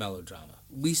it is a melodrama.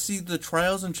 We see the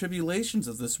trials and tribulations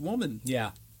of this woman.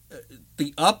 Yeah.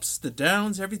 The ups, the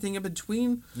downs, everything in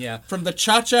between. Yeah. From the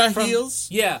cha-cha heels.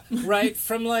 Yeah, right.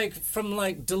 From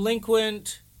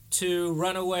delinquent to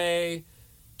runaway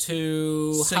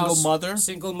to single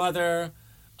mother,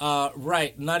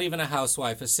 right? Not even a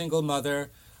housewife, a single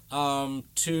mother,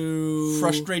 to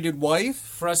frustrated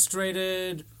wife. Well,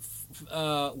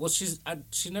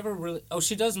 she never really. Oh,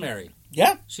 she does marry.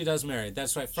 Yeah, she does marry.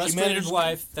 That's right. Frustrated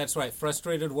wife. That's right.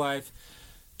 Frustrated wife.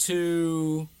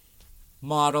 To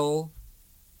model.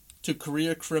 To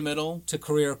career criminal.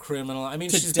 I mean,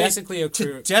 she's basically a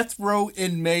career... To death row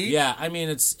inmate. Yeah, I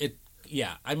mean,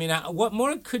 Yeah, I mean, what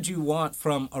more could you want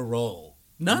from a role?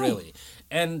 No. Really.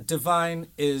 And Divine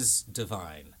is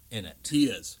divine in it. He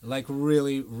is. Like,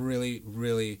 really, really,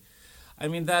 really... I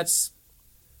mean, that's...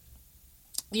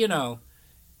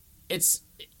 it's...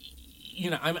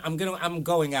 I'm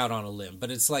going out on a limb, but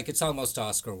it's like, it's almost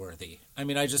Oscar-worthy. I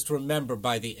mean, I just remember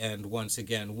by the end, once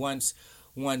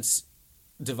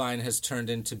Divine has turned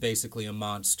into basically a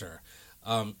monster,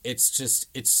 it's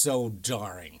so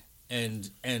jarring. And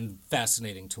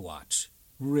fascinating to watch.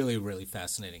 Really, really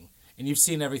fascinating. And you've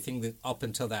seen everything up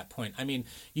until that point. I mean,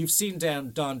 you've seen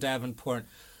Don Davenport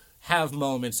have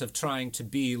moments of trying to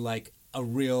be like a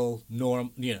real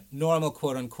normal,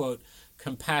 quote-unquote,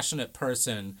 compassionate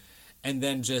person, and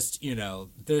then just,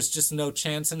 there's just no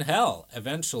chance in hell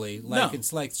eventually. Like, no.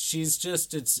 It's like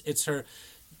it's her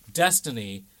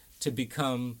destiny to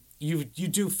become... You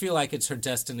do feel like it's her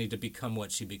destiny to become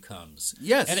what she becomes.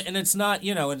 Yes. And it's not,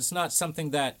 it's not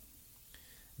something that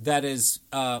is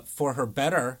for her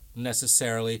better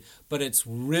necessarily, but it's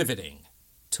riveting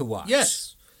to watch.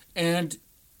 Yes. And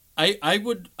I'm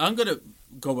going to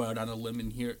go out on a limb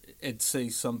in here and say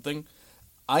something.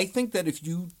 I think that if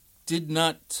you did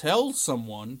not tell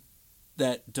someone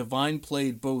that Divine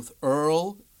played both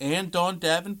Earl and Dawn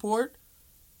Davenport,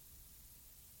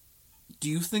 do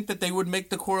you think that they would make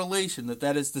the correlation that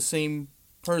that is the same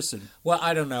person? Well,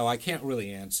 I don't know. I can't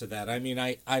really answer that. I mean,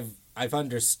 I've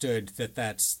understood that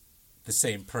that's the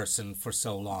same person for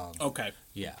so long. Okay.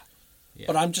 Yeah.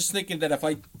 But I'm just thinking that if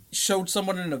I showed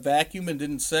someone in a vacuum and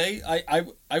didn't say,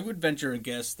 I would venture a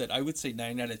guess that I would say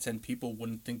 9 out of 10 people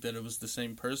wouldn't think that it was the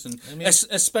same person. I mean,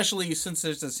 especially since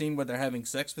there's a scene where they're having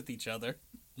sex with each other.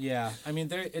 Yeah, I mean,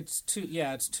 it's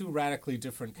two radically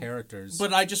different characters.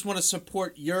 But I just want to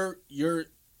support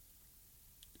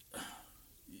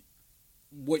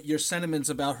what your sentiments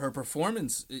about her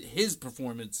performance, his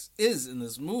performance is in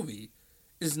this movie,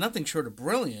 is nothing short of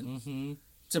brilliant. Mm-hmm.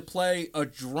 To play a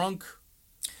drunk,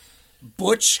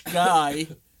 butch guy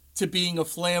to being a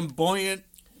flamboyant,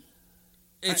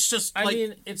 it's just like... I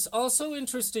mean, it's also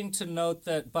interesting to note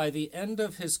that by the end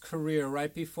of his career,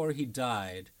 right before he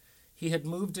died, he had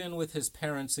moved in with his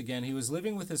parents again. He was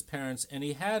living with his parents, and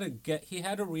he had a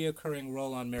reoccurring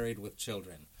role on Married with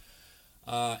Children.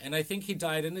 And I think he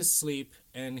died in his sleep,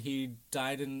 and he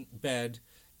died in bed,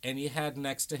 and he had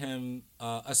next to him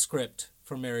a script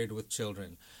for Married with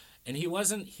Children. And he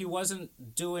wasn't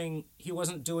doing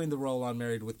the role on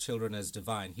Married with Children as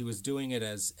Divine. He was doing it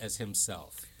as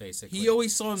himself, basically. He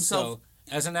always saw himself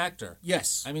as an actor.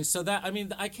 Yes. I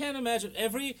can't imagine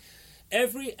every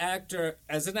actor,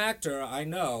 as an actor, I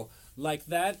know, like,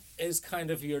 that is kind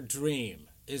of your dream,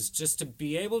 is just to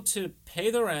be able to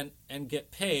pay the rent and get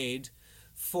paid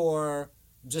for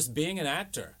just being an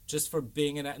actor, just for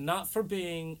being not for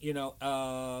being,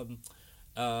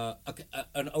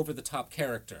 an over-the-top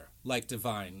character like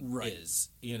Divine is,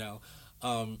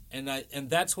 and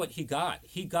that's what he got.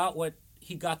 He got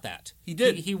that. He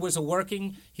did. He was a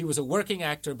working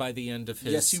actor by the end of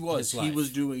his. Yes, he was. His life. He was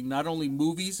doing not only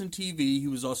movies and TV, he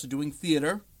was also doing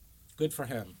theater. Good for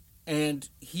him. And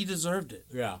he deserved it.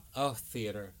 Yeah. Oh,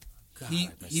 theater. God,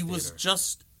 he was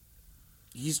just.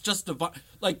 He's just divine.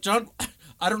 Like John.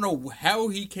 I don't know how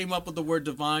he came up with the word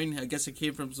divine. I guess it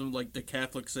came from some, like, the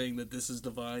Catholics saying that this is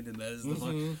divine and that is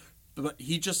divine. Mm-hmm. But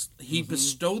he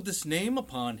bestowed this name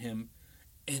upon him,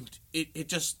 and it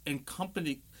just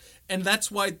accompanied. And that's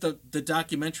why the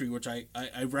documentary, which I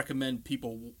recommend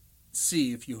people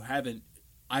see if you haven't,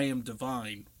 I Am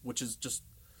Divine, which is just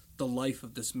the life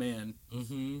of this man.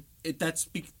 Mm-hmm.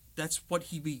 That's what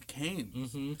he became.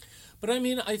 Mm-hmm. But I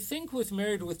mean, I think with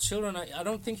Married with Children, I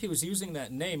don't think he was using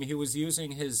that name. He was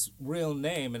using his real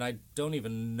name, and I don't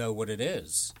even know what it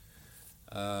is.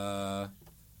 But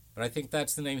I think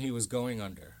that's the name he was going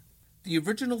under. The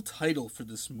original title for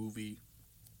this movie,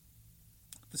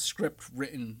 the script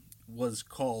written, was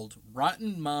called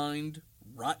Rotten Mind,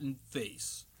 Rotten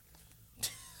Face.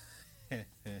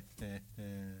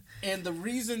 And the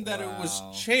reason that it was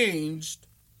changed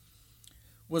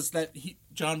was that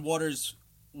John Waters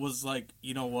was like,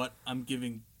 you know what? I'm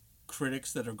giving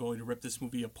critics that are going to rip this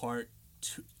movie apart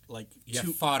too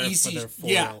fodder easy. For their foil.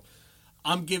 Yeah,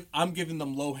 I'm giving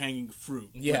them low hanging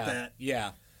fruit. Yeah, with that.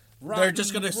 Yeah. Rotten, they're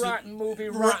just gonna rotten movie,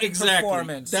 rotten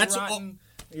performance. That's rotten.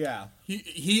 Yeah.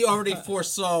 He already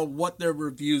foresaw what their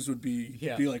reviews would be.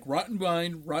 Yeah. Be like rotten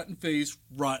mind, rotten face,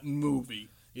 rotten movie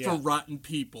for rotten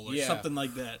people or something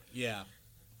like that. Yeah.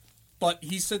 But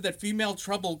he said that female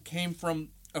trouble came from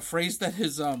a phrase that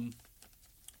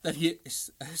he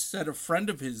said a friend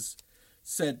of his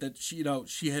said that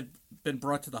she had been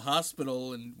brought to the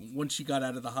hospital, and when she got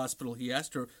out of the hospital, he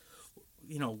asked her,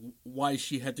 why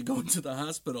she had to go into the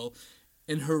hospital,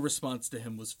 and her response to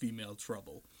him was female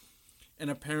trouble. And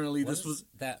apparently what does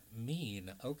that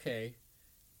mean? Okay.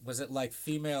 Was it like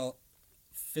female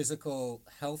physical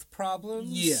health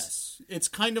problems? Yes. It's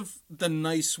kind of the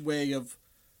nice way of,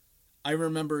 I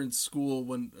remember in school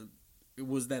when it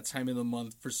was that time of the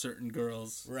month for certain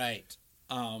girls. Right.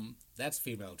 That's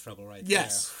female trouble right there.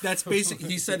 Yes. That's basically,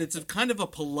 he said it's a kind of a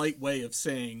polite way of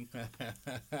saying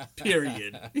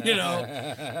period,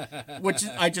 which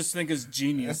I just think is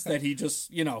genius that he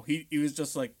just, he was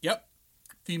just like, yep,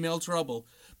 female trouble.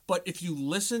 But if you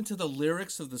listen to the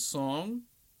lyrics of the song,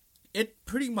 it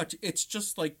pretty much, it's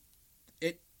just like,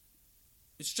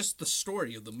 it's just the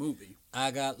story of the movie.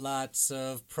 I got lots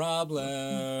of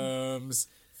problems.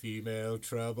 Female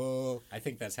trouble. I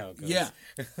think that's how it goes. Yeah.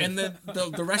 And then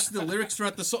the rest of the lyrics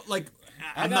throughout the song, like,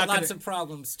 I got lots of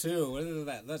problems too. What is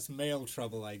that? That's male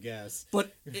trouble, I guess.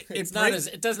 But it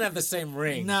doesn't have the same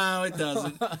ring. No, it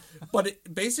doesn't. But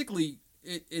it basically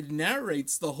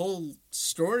narrates the whole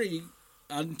story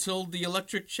until the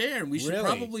electric chair. And we should Really?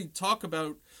 probably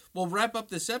we'll wrap up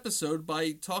this episode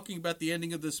by talking about the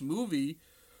ending of this movie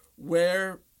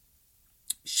where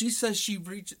she says she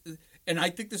reached, and I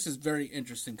think this is very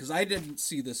interesting because I didn't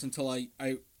see this until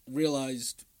I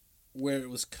realized where it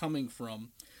was coming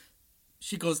from.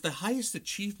 She goes, the highest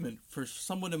achievement for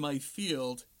someone in my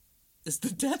field is the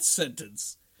death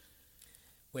sentence.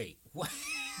 Wait, what?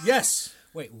 Yes.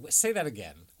 Wait, say that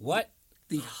again. What?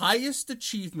 The highest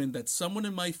achievement that someone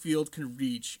in my field can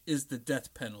reach is the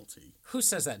death penalty. Who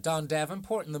says that? Dawn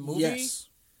Davenport in the movie? Yes.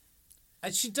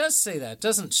 And she does say that,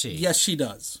 doesn't she? Yes, she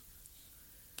does.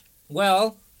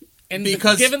 Well,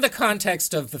 given the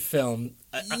context of the film,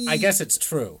 I guess it's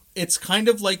true. It's kind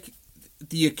of like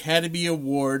the Academy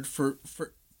Award for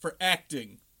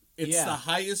acting. It's the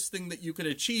highest thing that you could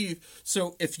achieve.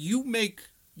 So if you make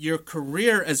your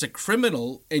career as a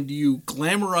criminal and you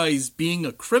glamorize being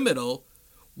a criminal,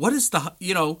 what's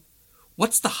the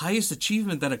highest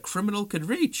achievement that a criminal could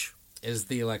reach? Is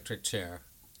the electric chair.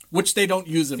 Which they don't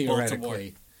use in Baltimore.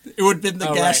 It would have been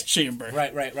the gas chamber.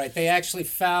 Right. They actually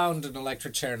found an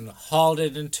electric chair and hauled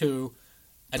it into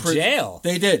a jail.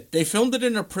 They did. They filmed it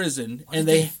in a prison. Why did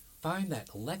they find that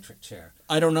electric chair?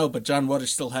 I don't know, but John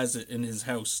Waters still has it in his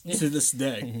house to this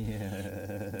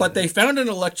day. But they found an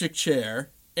electric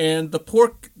chair, and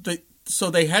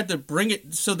so they had to bring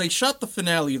it. So they shot the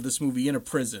finale of this movie in a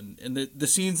prison, and the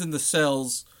scenes in the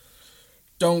cells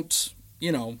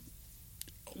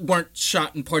weren't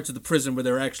shot in parts of the prison where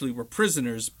there actually were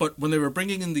prisoners, but when they were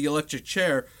bringing in the electric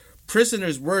chair,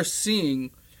 prisoners were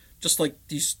seeing just like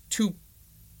these two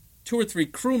or three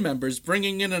crew members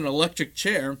bringing in an electric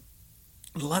chair.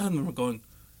 A lot of them were going,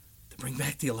 to bring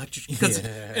back the electric chair. Because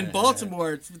in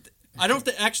Baltimore, I don't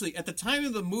think, actually, at the time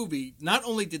of the movie, not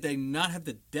only did they not have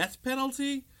the death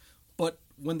penalty, but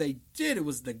when they did, it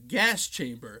was the gas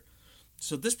chamber.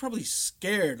 So this probably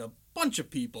scared a bunch of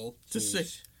people to see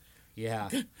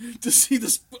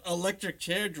this electric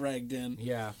chair dragged in.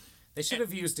 Yeah. They should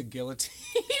have used a guillotine.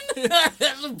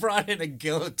 Brought in a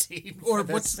guillotine for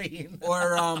the scene.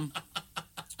 Or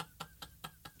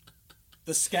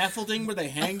the scaffolding where they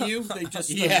hang you. They just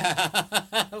they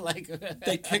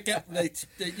kick out. Like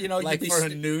for a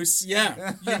noose.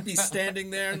 Yeah, you'd be standing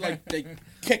there and like they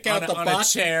kick out the on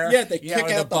box. A chair. Yeah, they kick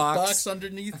out the box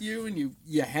underneath you and you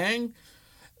hang.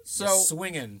 So you're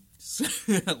swinging.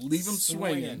 Leave them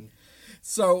swinging.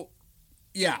 So,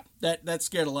 yeah, that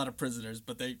scared a lot of prisoners,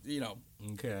 but they,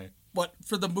 Okay. But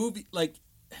for the movie, like,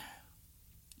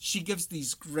 she gives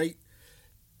these great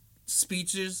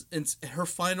speeches, and her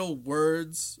final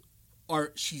words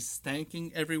are, she's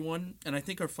thanking everyone, and I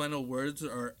think her final words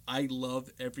are, I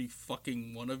love every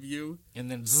fucking one of you.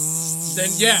 And then and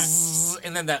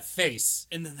then that face.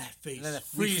 And then that face. And then that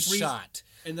freeze shot.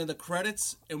 And then the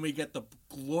credits, and we get the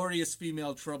glorious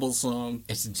Female Trouble song.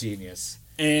 It's genius.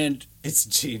 And it's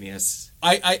genius.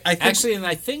 I think, actually, and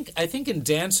I think in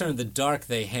Dancer in the Dark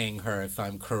they hang her, if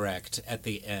I'm correct, at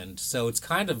the end. So it's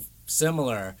kind of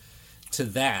similar to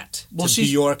that. Well, to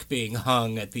Bjork being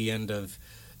hung at the end of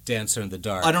Dancer in the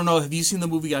Dark. I don't know. Have you seen the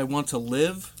movie I Want to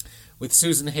Live? With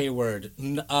Susan Hayward?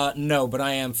 No, but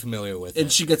I am familiar with it.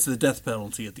 And she gets the death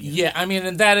penalty at the end. Yeah, I mean,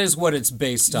 and that is what it's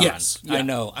based on. Yes. Yeah. I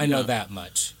know that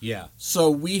much. Yeah. So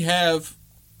we have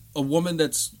a woman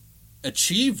that's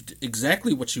achieved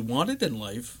exactly what she wanted in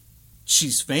life.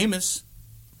 She's famous,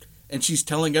 and she's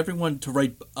telling everyone to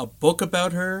write a book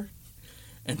about her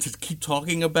and to keep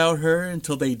talking about her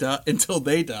until they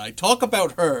die. Talk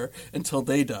about her until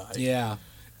they die. Yeah.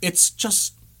 It's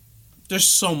just, there's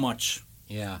so much.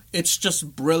 Yeah. It's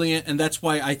just brilliant, and that's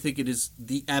why I think it is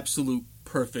the absolute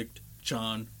perfect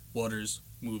John Waters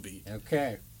movie.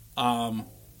 Okay.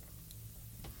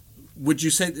 Would you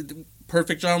say the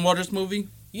perfect John Waters movie?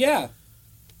 Yeah.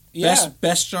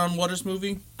 Best John Waters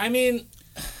movie? I mean,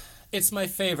 it's my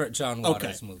favorite John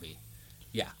Waters movie.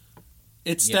 Yeah.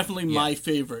 It's definitely my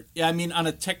favorite. Yeah, I mean, on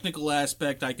a technical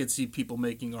aspect, I could see people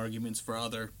making arguments for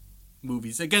other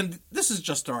movies. Again, this is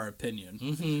just our opinion.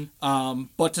 Mm-hmm.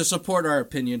 But to support our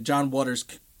opinion, John Waters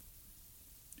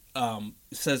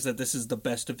says that this is the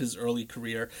best of his early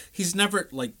career. He's never,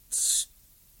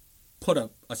 put a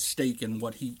stake in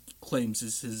what he claims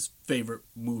is his favorite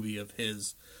movie of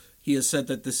his. He has said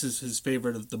that this is his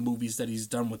favorite of the movies that he's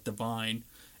done with Divine,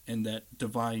 and that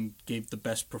Divine gave the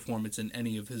best performance in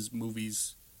any of his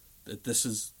movies. That this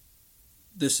is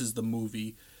the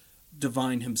movie.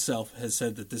 Divine himself has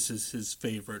said that this is his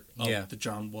favorite of the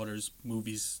John Waters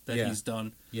movies that he's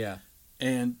done. Yeah.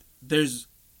 And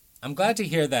I'm glad to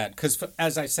hear that, because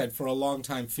as I said, for a long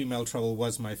time, Female Trouble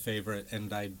was my favorite,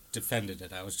 and I defended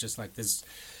it. I was just like, this is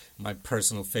my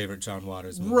personal favorite John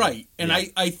Waters movie. Right. And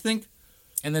I think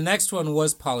And the next one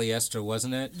was Polyester,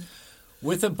 wasn't it?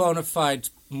 With a bona fide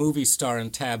movie star in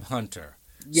Tab Hunter.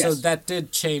 Yes. So that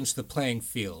did change the playing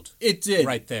field. It did.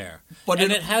 Right there. But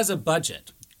and it has a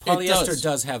budget. Polyester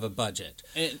does have a budget.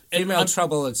 And Female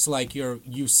Trouble, it's like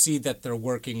you see that they're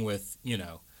working with,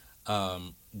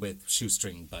 with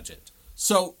shoestring budget.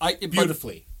 So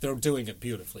beautifully. They're doing it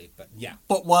beautifully, but yeah.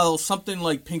 But while something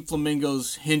like Pink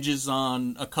Flamingos hinges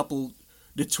on a couple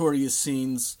notorious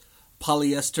scenes,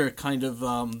 Polyester kind of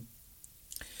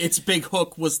its big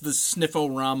hook was the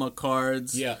Sniff-O-Rama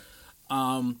cards. Yeah.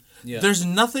 There's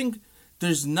nothing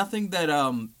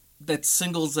that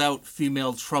singles out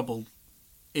Female Trouble.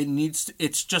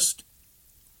 It's just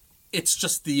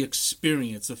the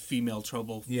experience of Female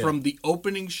Trouble from the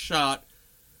opening shot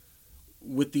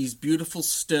with these beautiful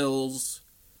stills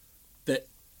that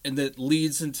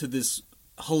leads into this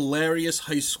hilarious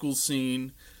high school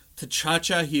scene, to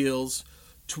Cha-Cha Heels,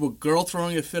 to a girl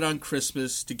throwing a fit on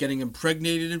Christmas, to getting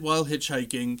impregnated while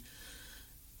hitchhiking,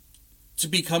 to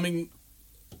becoming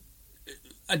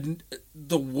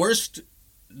the worst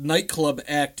nightclub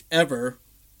act ever.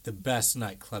 The best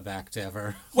nightclub act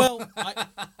ever. Well,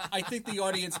 I think the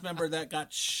audience member that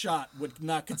got shot would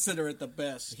not consider it the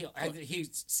best. He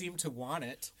seemed to want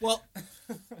it. Well,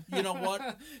 you know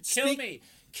what?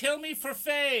 Kill me for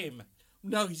fame.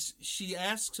 No, she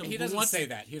asks him. He doesn't say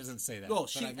that. He doesn't say that. Well,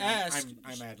 she asked.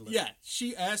 I'm ad-libbing. Yeah,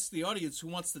 she asked the audience who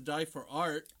wants to die for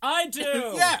art. I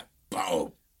do. Yeah.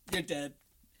 Boom. You're dead.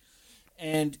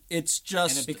 And it's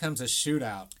just. And it becomes a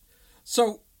shootout.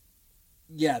 So,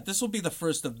 yeah, this will be the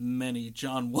first of many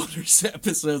John Waters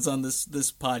episodes on this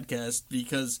podcast,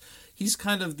 because he's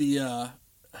kind of the.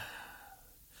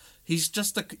 He's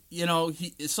just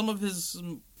some of his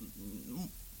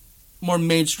more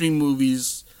mainstream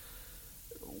movies.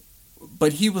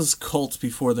 But he was cult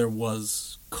before there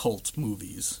was cult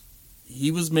movies.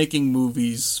 He was making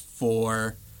movies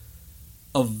for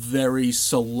a very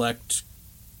select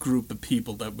group of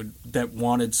people that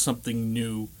wanted something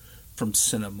new from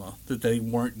cinema that they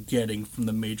weren't getting from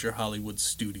the major Hollywood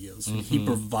studios. Mm-hmm. He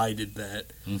provided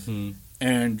that. Mm-hmm.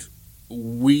 And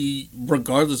we,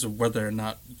 regardless of whether or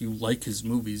not you like his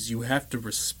movies, you have to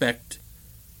respect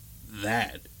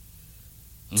that.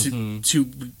 To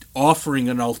offering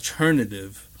an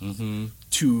alternative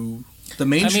to the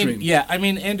mainstream. I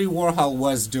mean, Andy Warhol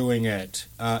was doing it.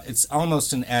 It's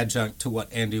almost an adjunct to what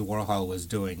Andy Warhol was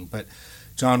doing, but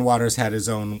John Waters had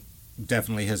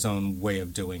definitely his own way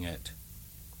of doing it.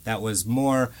 That was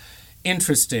more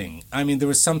interesting. I mean, there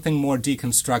was something more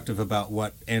deconstructive about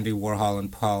what Andy Warhol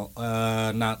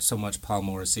and not so much Paul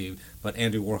Morrissey, but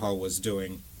Andy Warhol was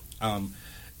doing.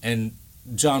 And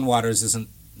John Waters isn't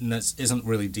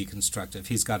really deconstructive.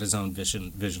 He's got his own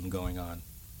vision going on.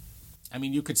 I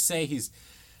mean, you could say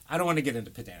I don't want to get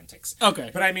into pedantics. Okay.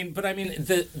 But I mean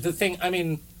the thing, I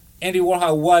mean, Andy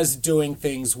Warhol was doing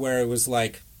things where it was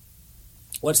like,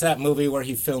 what's that movie where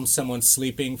he filmed someone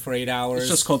sleeping for 8 hours?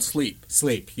 It's just called Sleep.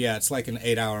 Sleep, yeah. It's like an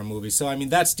 8-hour movie. So, I mean,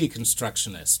 that's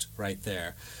deconstructionist right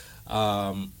there.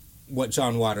 What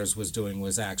John Waters was doing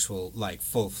was actual, like,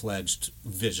 full-fledged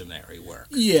visionary work.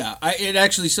 Yeah,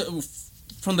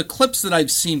 from the clips that I've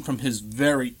seen from his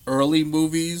very early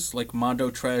movies, like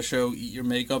Mondo Trasho, Eat Your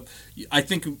Makeup, I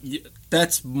think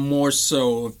that's more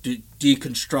so of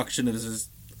deconstruction.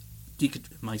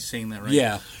 Am I saying that right?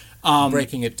 Yeah,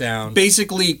 breaking it down.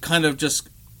 Basically, kind of just,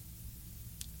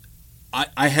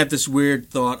 I have this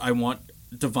weird thought, I want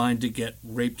Divine to get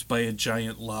raped by a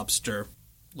giant lobster.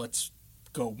 Let's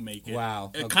go make it.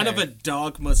 Wow. Okay. Kind of a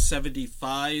Dogma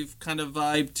 75 kind of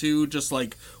vibe, too. Just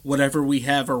like, whatever we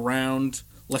have around,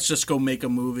 let's just go make a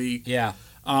movie. Yeah.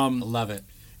 I love it.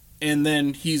 And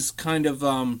then he's kind of,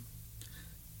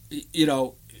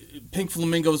 Pink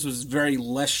Flamingos was very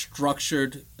less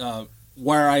structured,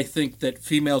 where I think that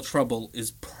Female Trouble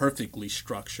is perfectly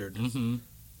structured. Mm-hmm.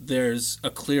 There's a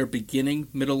clear beginning,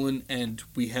 middle, and end.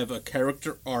 We have a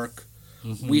character arc.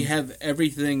 Mm-hmm. We have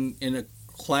everything in a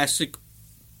classic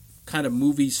kind of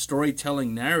movie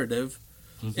storytelling narrative.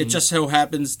 Mm-hmm. It just so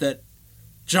happens that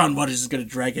John Waters is going to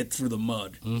drag it through the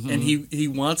mud, and he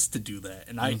wants to do that,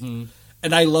 and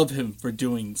I love him for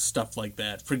doing stuff like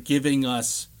that, for giving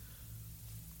us.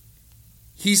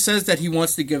 He says that he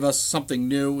wants to give us something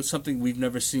new, something we've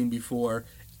never seen before,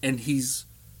 and he's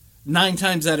 9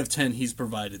 times out of 10 he's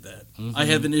provided that. Mm-hmm.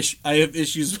 I have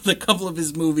issues with a couple of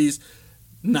his movies,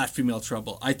 not Female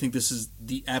Trouble. I think this is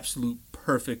the absolute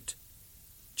perfect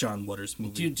John Waters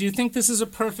movie. Do you think this is a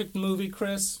perfect movie,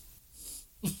 Chris?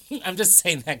 I'm just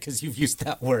saying that because you've used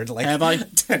that word like have I?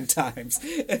 10 times.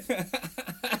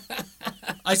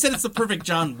 I said it's the perfect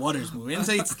John Waters movie. I didn't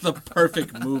say it's the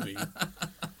perfect movie.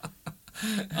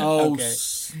 Oh, Okay.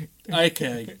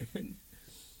 Okay.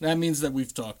 That means that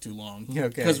we've talked too long. Okay.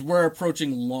 Because we're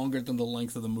approaching longer than the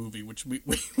length of the movie, which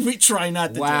we try not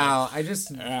to do. Wow, I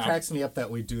just cracks me up that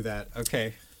we do that.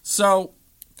 Okay. So,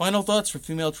 final thoughts for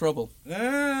Female Trouble.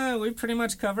 We pretty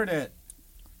much covered it.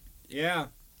 Yeah.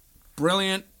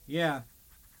 Brilliant. Yeah.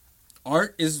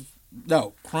 Crime is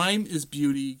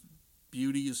beauty.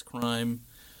 Beauty is crime.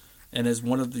 And as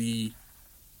one of the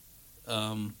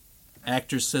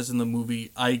actors says in the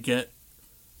movie, I get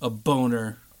a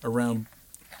boner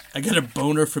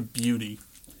for beauty.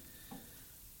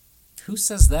 Who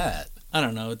says that? I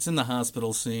don't know. It's in the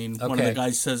hospital scene. Okay. One of the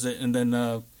guys says it, and then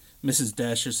Mrs.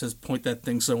 Dasher says, point that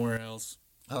thing somewhere else.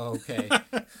 Oh, okay.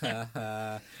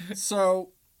 So,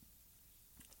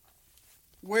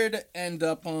 where to end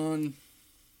up on...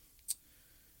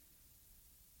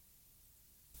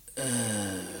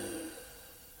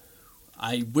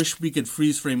 I wish we could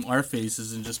freeze frame our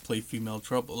faces and just play Female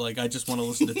Trouble. Like, I just want to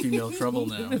listen to Female Trouble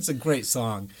now. It's a great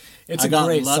song. I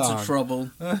got lots of trouble.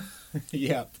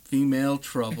 Yeah. Female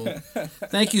Trouble.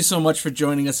 Thank you so much for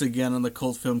joining us again on the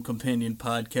Cult Film Companion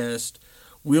podcast.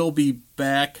 We'll be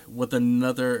back with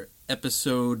another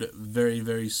episode very,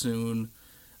 very soon.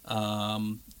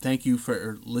 Thank you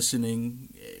for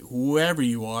listening, whoever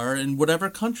you are, and whatever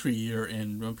country you're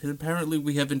in. Apparently,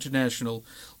 we have international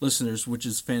listeners, which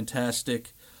is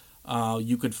fantastic.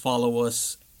 You could follow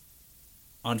us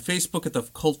on Facebook at the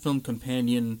Cult Film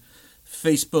Companion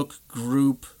Facebook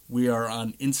group. We are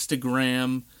on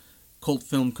Instagram, Cult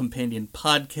Film Companion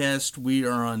Podcast. We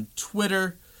are on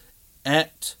Twitter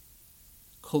at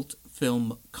Cult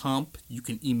Film Comp. You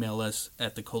can email us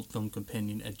at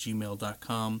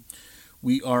thecultfilmcompanion@gmail.com.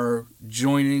 We are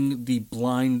joining the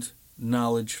Blind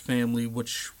Knowledge family,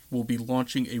 which will be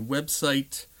launching a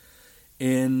website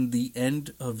in the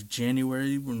end of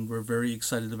January, when we're very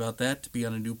excited about that, to be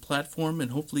on a new platform and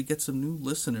hopefully get some new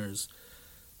listeners.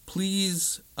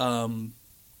 Please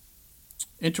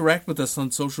interact with us on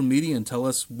social media and tell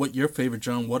us what your favorite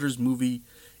John Waters movie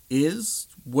is.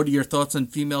 What are your thoughts on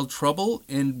Female Trouble?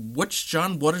 And which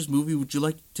John Waters movie would you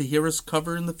like to hear us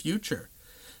cover in the future?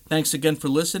 Thanks again for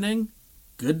listening.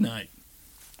 Good night.